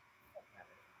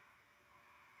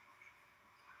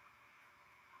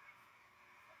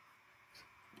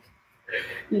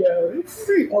 Yeah,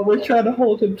 we're trying to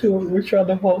hold him to it. We're trying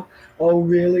to hold. Oh,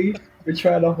 really? We're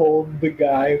trying to hold the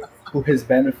guy who has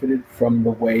benefited from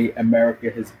the way America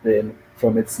has been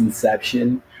from its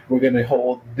inception. We're gonna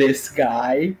hold this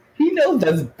guy. He knows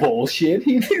that's bullshit.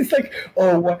 He's like,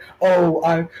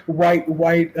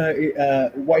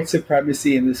 white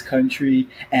supremacy in this country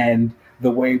and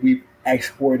the way we've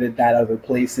exported that other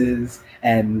places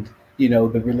and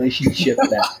the relationship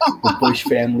that the Bush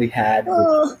family had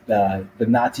with the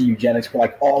Nazi eugenics,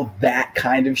 like all that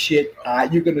kind of shit.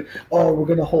 We're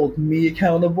gonna hold me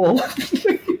accountable.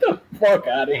 Get the fuck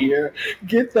out of here.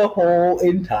 Get the whole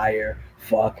entire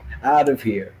fuck out of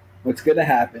here. What's gonna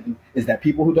happen is that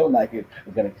people who don't like it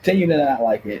are gonna continue to not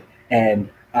like it,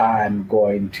 and I'm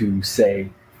going to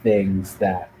say things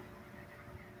that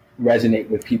resonate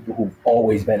with people who've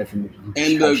always benefited from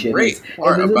and the great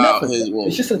part about his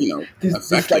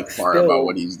effective part about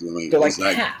what he's doing is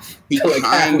like he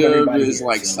kind of is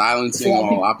like silencing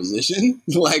all opposition.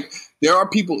 Like there are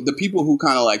the people who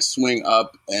kind of like swing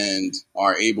up and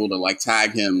are able to like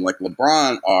tag him like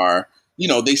LeBron are,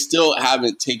 they still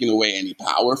haven't taken away any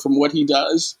power from what he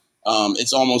does.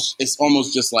 It's almost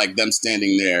just like them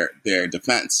standing their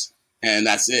defense. And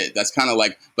that's it. That's kind of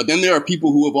like, but then there are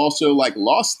people who have also like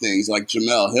lost things, like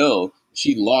Jamel Hill.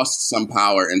 She lost some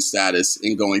power and status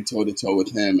in going toe to toe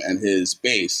with him and his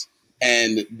base.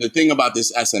 And the thing about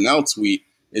this SNL tweet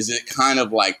is it kind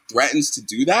of like threatens to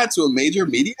do that to a major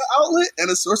media outlet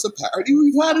and a source of parody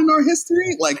we've had in our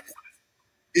history. Like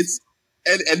it's,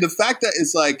 and the fact that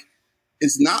it's like,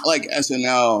 it's not like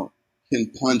SNL can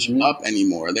punch up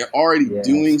anymore. They're already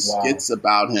doing skits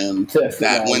about him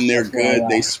that when they're good,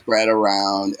 they spread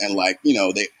around and like,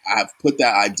 they have put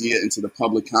that idea into the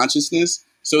public consciousness.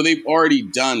 So they've already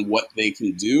done what they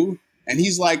can do. And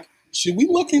he's like, should we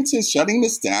look into shutting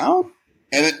this down?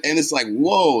 And it's like,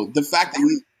 whoa, the fact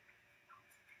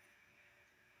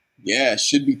that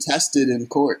should be tested in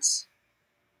courts.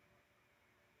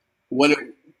 What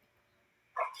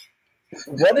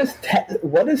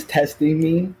does testing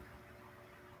mean?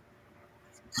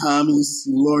 Communists,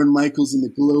 Lauren Michaels, and the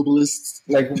globalists.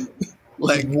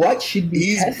 Like what should be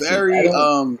he's tested? Very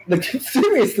like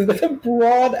seriously, that's a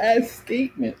broad ass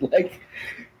statement. Like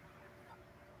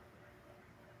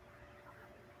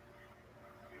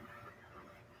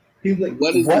He's like,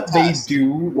 What is the what they test? do,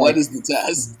 What like is the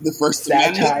test? The First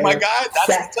Amendment, my satire, guy?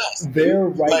 That's the test. their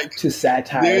right Like, to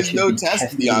satire there's should no be test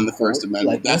tested in beyond the First court. Amendment.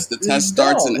 Like, That's this the is test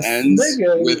starts and dumb. This ends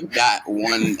nigga, with that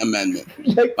one amendment.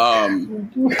 like,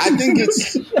 I think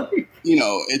it's,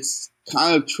 it's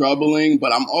kind of troubling,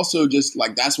 but I'm also just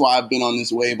like, that's why I've been on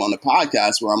this wave on the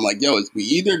podcast where I'm like, yo, we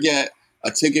either get a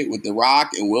ticket with The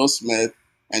Rock and Will Smith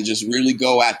and just really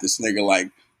go at this nigga, like,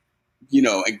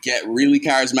 and get really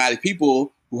charismatic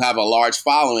people who have a large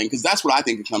following, because that's what I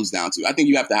think it comes down to. I think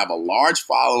you have to have a large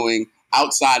following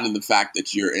outside of the fact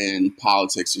that you're in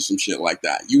politics or some shit like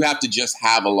that. You have to just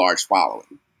have a large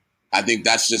following. I think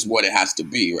that's just what it has to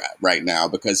be right now,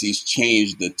 because he's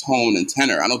changed the tone and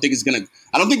tenor. I don't think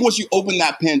once you open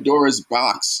that Pandora's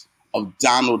box of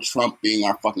Donald Trump being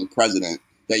our fucking president,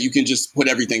 that you can just put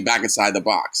everything back inside the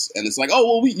box. And it's like,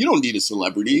 oh, well, you don't need a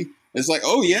celebrity. It's like,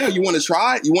 oh yeah, you want to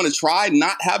try? You want to try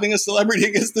not having a celebrity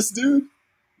against this dude?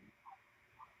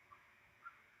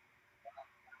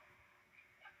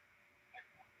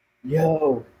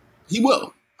 yo, He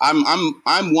will. I'm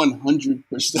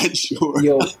 100% sure.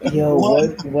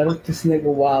 what if this nigga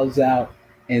wilds out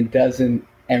and doesn't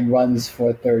and runs for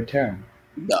a third term?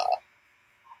 Nah,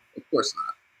 of course not.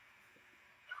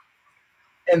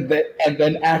 And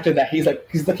then after that, he's like,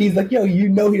 yo, he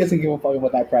doesn't give a fuck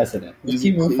about that precedent. He's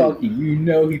Keep him cool. funky. He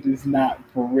does not,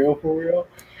 for real.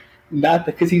 Not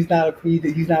because he's not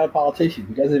a politician.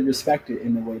 He doesn't respect it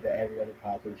in the way that every other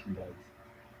politician does,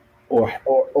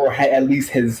 at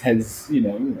least has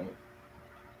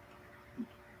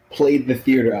played the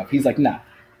theater up. He's like, nah,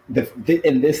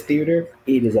 in this theater,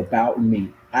 it is about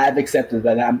me. I've accepted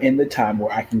that I'm in the time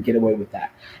where I can get away with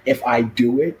that. If I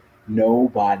do it,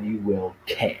 nobody will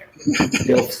care.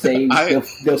 They'll say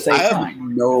they'll say I fine. have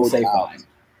no They'll say doubt.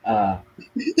 fine.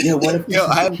 What if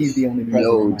I have he's the only president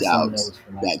no my son doubt knows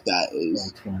for that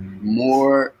is 20 years?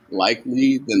 more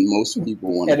likely than most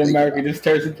people want to And think America about. just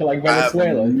turns into like I have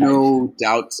Venezuela. no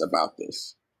doubts about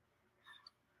this.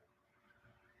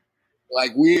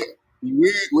 Like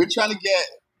we're trying to get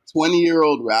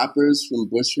 20-year-old rappers from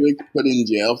Bushwick put in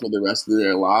jail for the rest of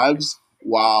their lives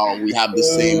while we have the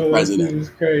same president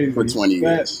for 20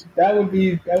 years. That would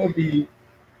be.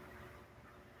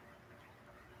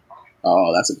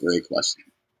 Oh, that's a great question.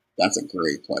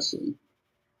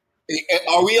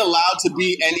 Are we allowed to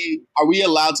be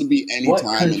any What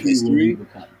time in country will we history?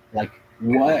 become? Like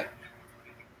what?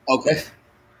 Okay.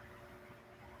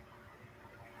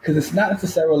 Because it's not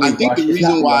necessarily. I think Russia. the It's not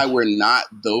reason why Russia. we're not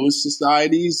those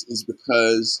societies is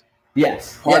because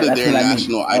Yes, part of that's their what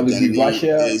national I mean. identity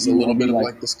Russia, is a little bit of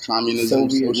like this communism,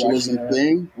 Soviet socialism Russia,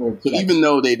 thing. or So like, even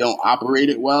though they don't operate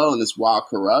it well and it's wild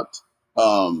corrupt,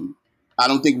 I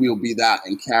don't think we'll be that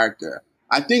in character.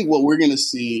 I think what we're going to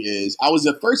see is, I was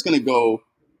at first going to go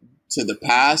to the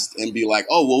past and be like,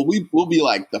 oh, well, we'll be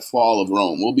like the fall of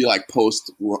Rome. We'll be like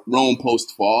Rome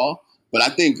post fall. But I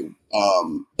think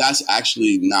that's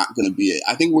actually not going to be it.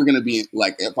 I think we're going to be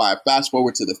like, if I fast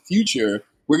forward to the future,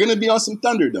 we're going to be on some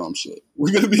Thunderdome shit.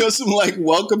 We're going to be on some like,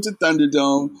 welcome to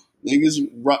Thunderdome. Niggas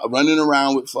running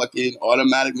around with fucking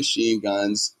automatic machine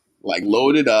guns, like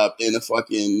loaded up in a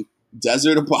fucking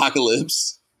desert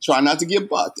apocalypse, trying not to get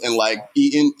bucked, and like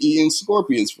eating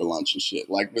scorpions for lunch and shit.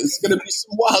 Like, it's gonna be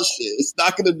some wild shit. It's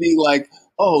not gonna be like,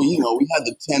 oh, we had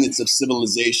the tenets of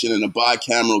civilization and a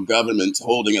bicameral government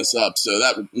holding us up. So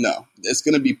no, it's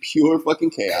gonna be pure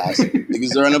fucking chaos.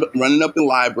 Niggas are running up in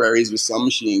libraries with some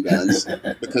machine guns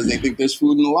because they think there's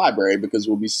food in the library, because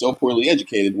we'll be so poorly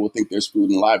educated, we'll think there's food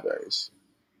in libraries.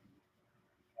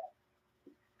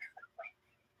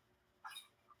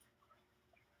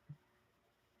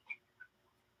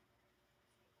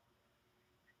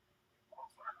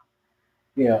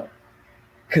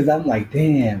 because I'm like,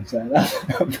 damn, son. I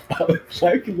was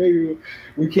like, maybe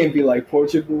we can't be like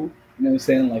Portugal. You know what I'm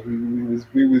saying? Like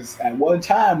we was at one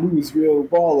time we was real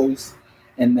ballers,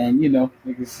 and then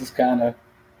niggas just kind of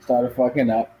started fucking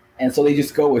up, and so they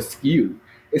just go askew.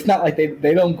 It's not like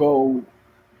they don't go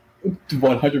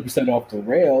 100% off the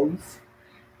rails.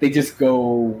 They just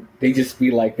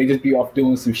be off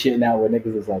doing some shit now where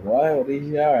niggas is like, well, all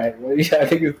right, well, yeah, I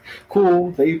think it's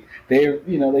cool. They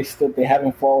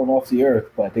haven't fallen off the earth,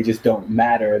 but they just don't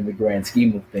matter in the grand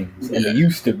scheme of things, and they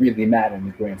used to really matter in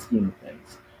the grand scheme of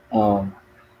things.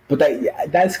 But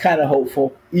that's kind of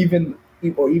hopeful. Even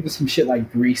some shit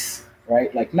like Greece,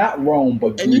 right? Like not Rome,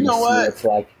 but Greece. And you know what? It's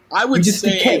like I would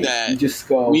say decay. that you just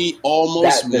go, we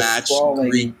almost match sprawling,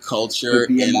 Greek culture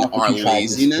in our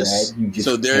laziness.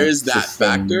 So there is that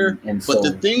factor. But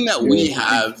the thing that we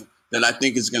have that I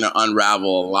think is going to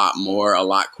unravel a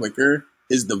lot quicker,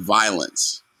 is the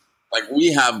violence. Like,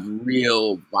 we have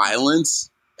real violence,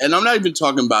 and I'm not even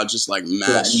talking about just like So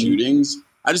mass that means, shootings.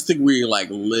 I just think we like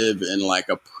live in like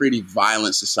a pretty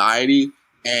violent society,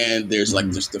 and there's like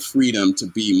mhm. just the freedom to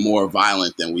be more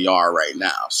violent than we are right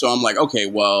now. So I'm like, okay,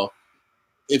 well,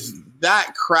 if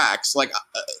that cracks, like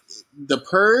the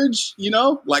purge,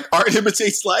 like art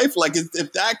imitates life. Like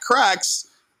if that cracks,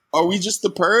 are we just the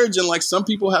purge? And like some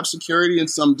people have security and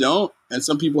some don't, and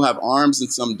some people have arms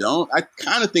and some don't. I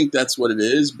kind of think that's what it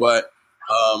is, but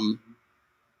um,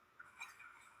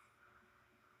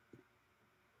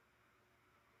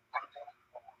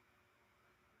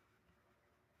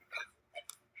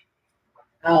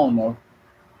 I don't know.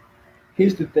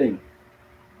 Here's the thing.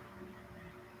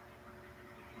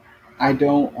 I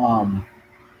don't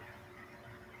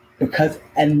because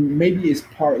and maybe it's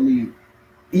partly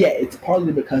yeah, it's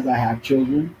partly because I have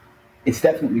children. It's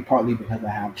definitely partly because I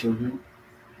have children.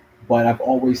 But I've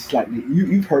always slightly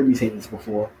you've heard me say this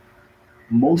before.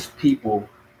 Most people,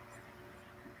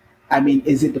 I mean,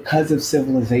 is it because of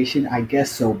civilization? I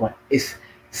guess so, but it's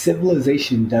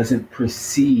civilization doesn't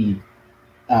precede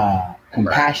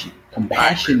right, compassion. I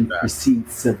agree with Compassion that.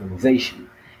 precedes civilization.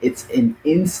 It's an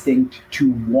instinct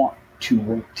to want to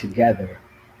work together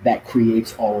that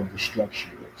creates all of the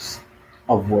structures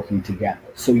of working together.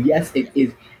 So yes, it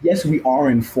is. Yes, we are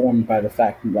informed by the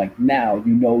fact that like now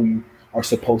you are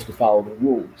supposed to follow the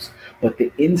rules, but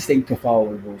the instinct to follow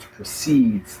the rules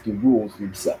precedes the rules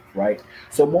themselves, right?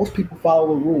 So most people follow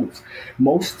the rules.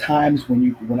 Most times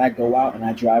when I go out and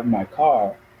I drive my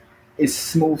car, it's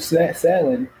smooth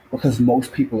sailing because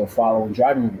most people are following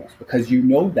driving rules. Because you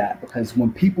know that because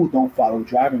when people don't follow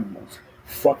driving rules,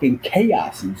 fucking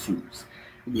chaos ensues.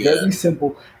 Yeah, Very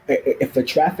simple. If the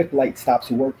traffic light stops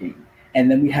working, and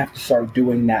then we have to start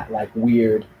doing that like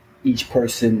weird, each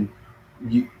person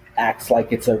you, acts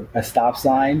like it's a stop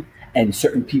sign, and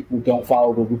certain people don't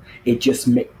follow the rule. It just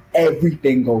make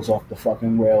everything goes off the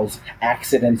fucking rails.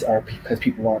 Accidents are because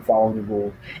people aren't following the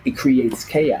rule. It creates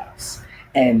chaos,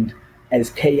 and as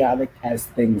chaotic as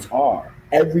things are,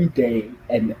 every day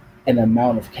an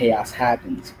amount of chaos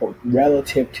happens, but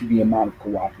relative to the amount of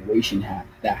cooperation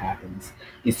that happens,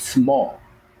 is small,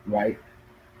 right?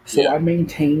 So yeah. I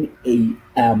maintain a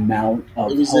amount It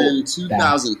of was hope in that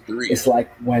 2003. it's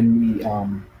like when we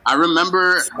I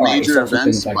remember all right, it's major also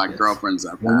things events like by this. girlfriends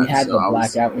I've When we had. had So the I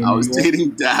was blackout in I New was York,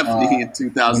 dating Daphne in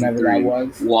whenever that 2003,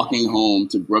 was, walking home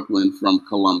to Brooklyn from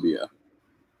Columbia.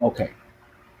 okay.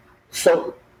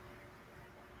 So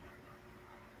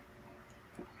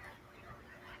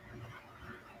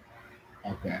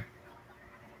okay.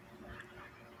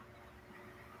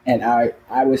 And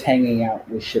I was hanging out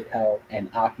with Chappelle and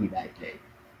Aki that day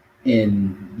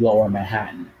in Lower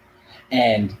Manhattan.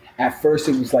 And at first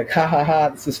it was like, ha ha ha,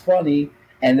 this is funny.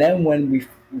 And then when we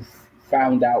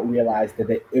found out, realized that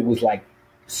it was like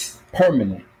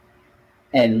permanent.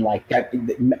 And like that,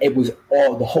 it was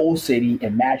all the whole city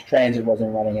and mass transit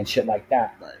wasn't running and shit like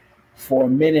that. Right. For a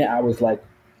minute, I was like,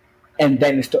 and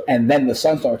then the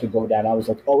sun started to go down. I was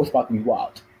like, oh, it's about to be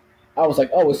wild. I was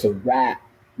like, oh, it's a wrap.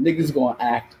 Niggas gonna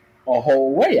act a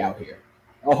whole way out here,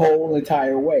 a whole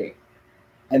entire way.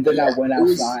 And then I Yeah, went it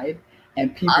was. outside,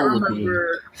 and I people were being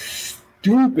remember.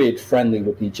 stupid friendly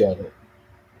with each other.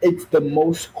 It's the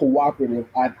most cooperative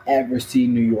I've ever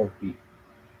seen New York be.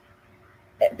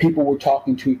 People were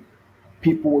talking to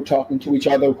people were talking to each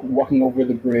other, walking over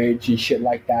the bridge and shit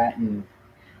like that,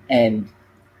 and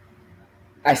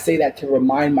I say that to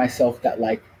remind myself that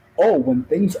like, oh, when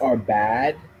things are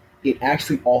bad, it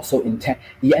actually also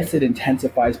yes, it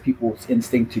intensifies people's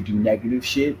instinct to do negative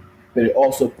shit, but it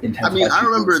also I mean, intensifies I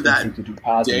remember people's that instinct to do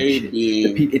positive day shit.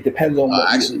 being It depends on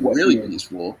actually really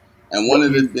peaceful. And one what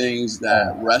of the you things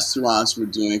that uh, restaurants were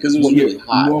doing, because it was what your really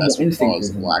hot, normal that's what instinct caused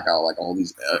is the in life. blackout. Like all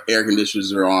these air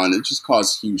conditioners are on, it just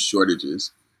caused huge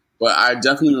shortages. But I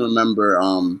definitely remember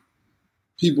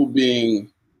people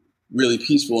being really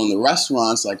peaceful in the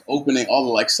restaurants, like opening all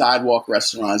the like sidewalk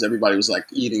restaurants. Everybody was like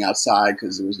eating outside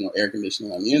because there was no air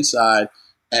conditioning on the inside.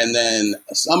 And then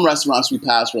some restaurants we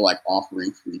passed were like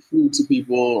offering free food to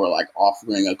people or like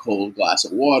offering a cold glass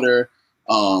of water.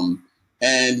 Um,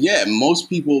 and yeah, most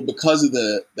people, because of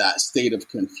the that state of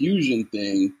confusion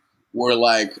thing, were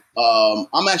like,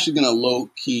 I'm actually going to low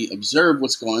key observe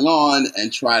what's going on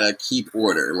and try to keep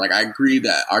order. Like, I agree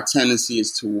that our tendency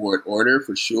is toward order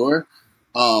for sure.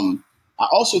 Um, I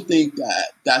also think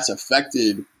that that's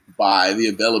affected by the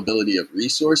availability of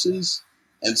resources.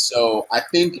 And so I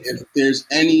think if there's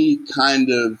any kind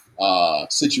of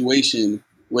situation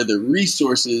where the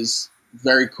resources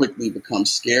very quickly become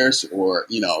scarce or,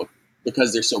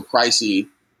 because they're so pricey,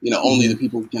 only the Mm-hmm.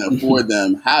 people who can afford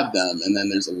them have them. And then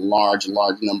there's a large,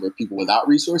 large number of people without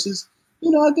resources,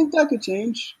 I think that could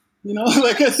change.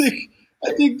 Like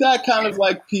I think that kind of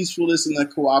like peacefulness and the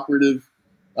cooperative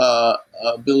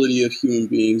ability of human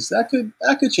beings that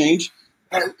could change.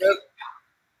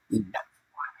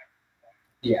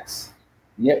 Yes.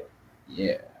 Yep.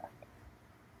 Yeah.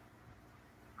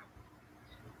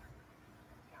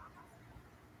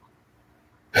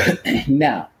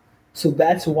 Now, so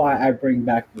that's why I bring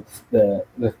back the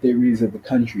theories of the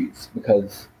countries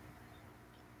because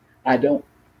I don't.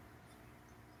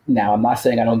 Now, I'm not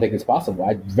saying I don't think it's possible.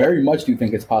 I very much do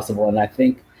think it's possible, and I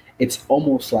think it's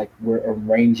almost like we're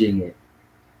arranging it,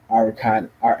 our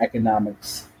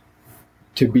economics,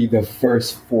 to be the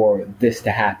first for this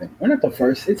to happen. We're not the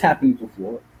first. It's happened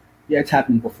before. Yeah, it's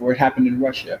happened before. It happened in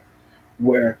Russia,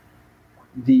 where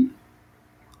the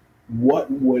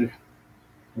what would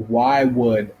why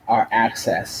would our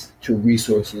access to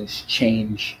resources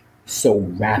change so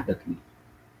rapidly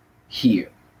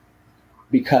here?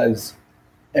 Because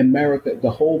America, the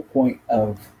whole point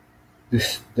of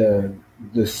this, the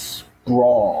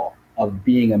sprawl of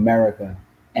being America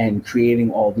and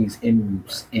creating all these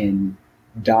in-groups in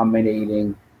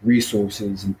dominating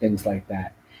resources and things like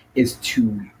that is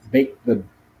to make the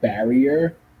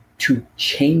barrier to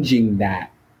changing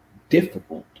that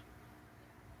difficult.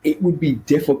 It would be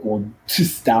difficult to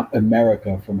stop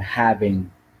America from having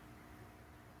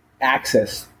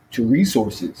access to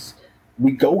resources.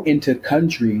 We go into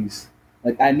countries,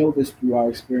 like I know this through our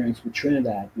experience with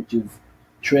Trinidad, which is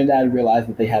Trinidad realized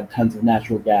that they had tons of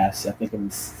natural gas, I think in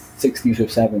the 60s or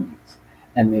 70s.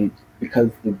 And they,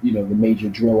 because the major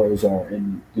drillers are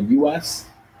in the US,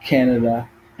 Canada,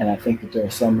 and I think that there are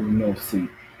some in the North Sea.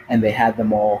 And they had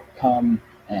them all come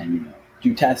and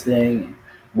do testing and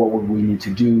what would we need to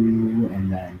do,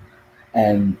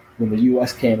 and when the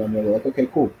US came and they were like, okay,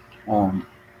 cool.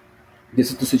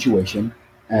 This is the situation.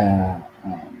 Uh,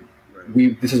 um,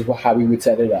 this is how we would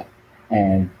set it up,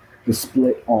 and the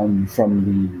split on from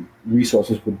the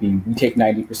resources would be we take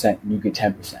 90% and you get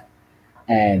 10%.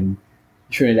 And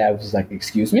Trinidad was like,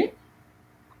 excuse me,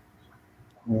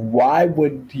 why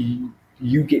would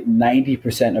you get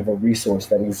 90% of a resource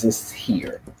that exists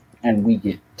here, and we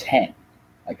get 10?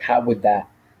 Like how would that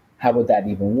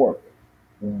even work?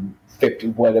 50,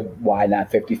 why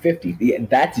not 50-50? Yeah,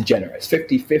 that's generous.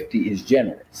 50-50 is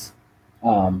generous.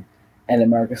 um, and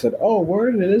America said, oh,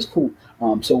 word, it is cool.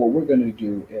 So what we're going to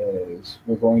do is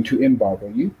we're going to embargo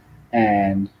you,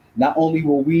 and not only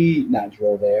will we not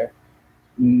drill there,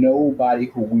 nobody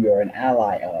who we are an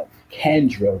ally of can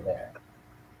drill there,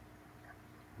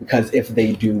 because if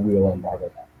they do, we'll embargo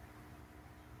them.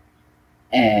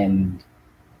 And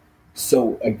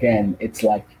so again, it's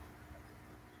like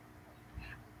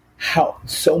how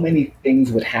so many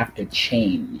things would have to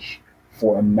change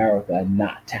for America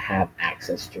not to have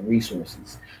access to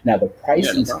resources. Now the Yeah, no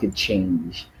prices problem. could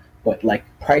change, but like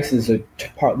prices are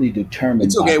partly It's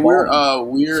determined by okay. We're volume. uh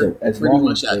we're So as pretty long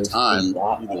much as at there's a time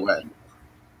lot either of way.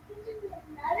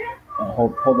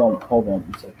 hold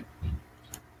on a second.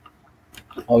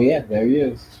 Oh yeah, there he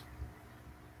is.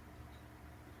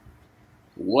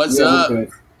 What's Yeah, we're up? good.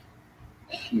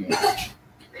 Yeah.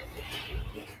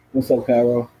 What's up,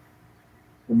 Cairo?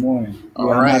 Good morning. All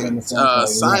Yeah, I'm right. having a phone call. You're right.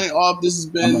 Signing off. This has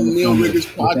I'm on been the Neil phone Riggers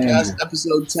with Podcast, Andrew.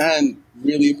 episode 10.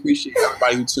 Really appreciate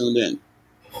everybody who tuned in.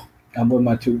 I'm with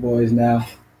my two boys now.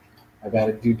 I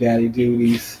gotta do daddy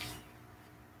duties.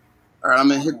 All right, I'm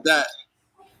gonna hit that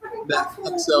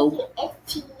XO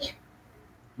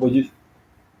Would you?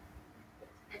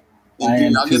 and I do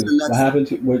am y'all get too. the What next. happened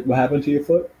to what happened to your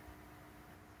foot?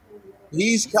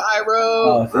 He's Cairo.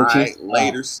 Oh, All it's itchy. right, Oh,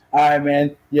 laters. all right,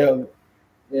 man. Yo,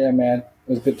 yeah, man. It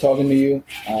was good talking to you.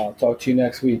 I'll talk to you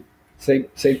next week. Say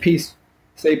peace.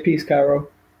 Say peace, Cairo.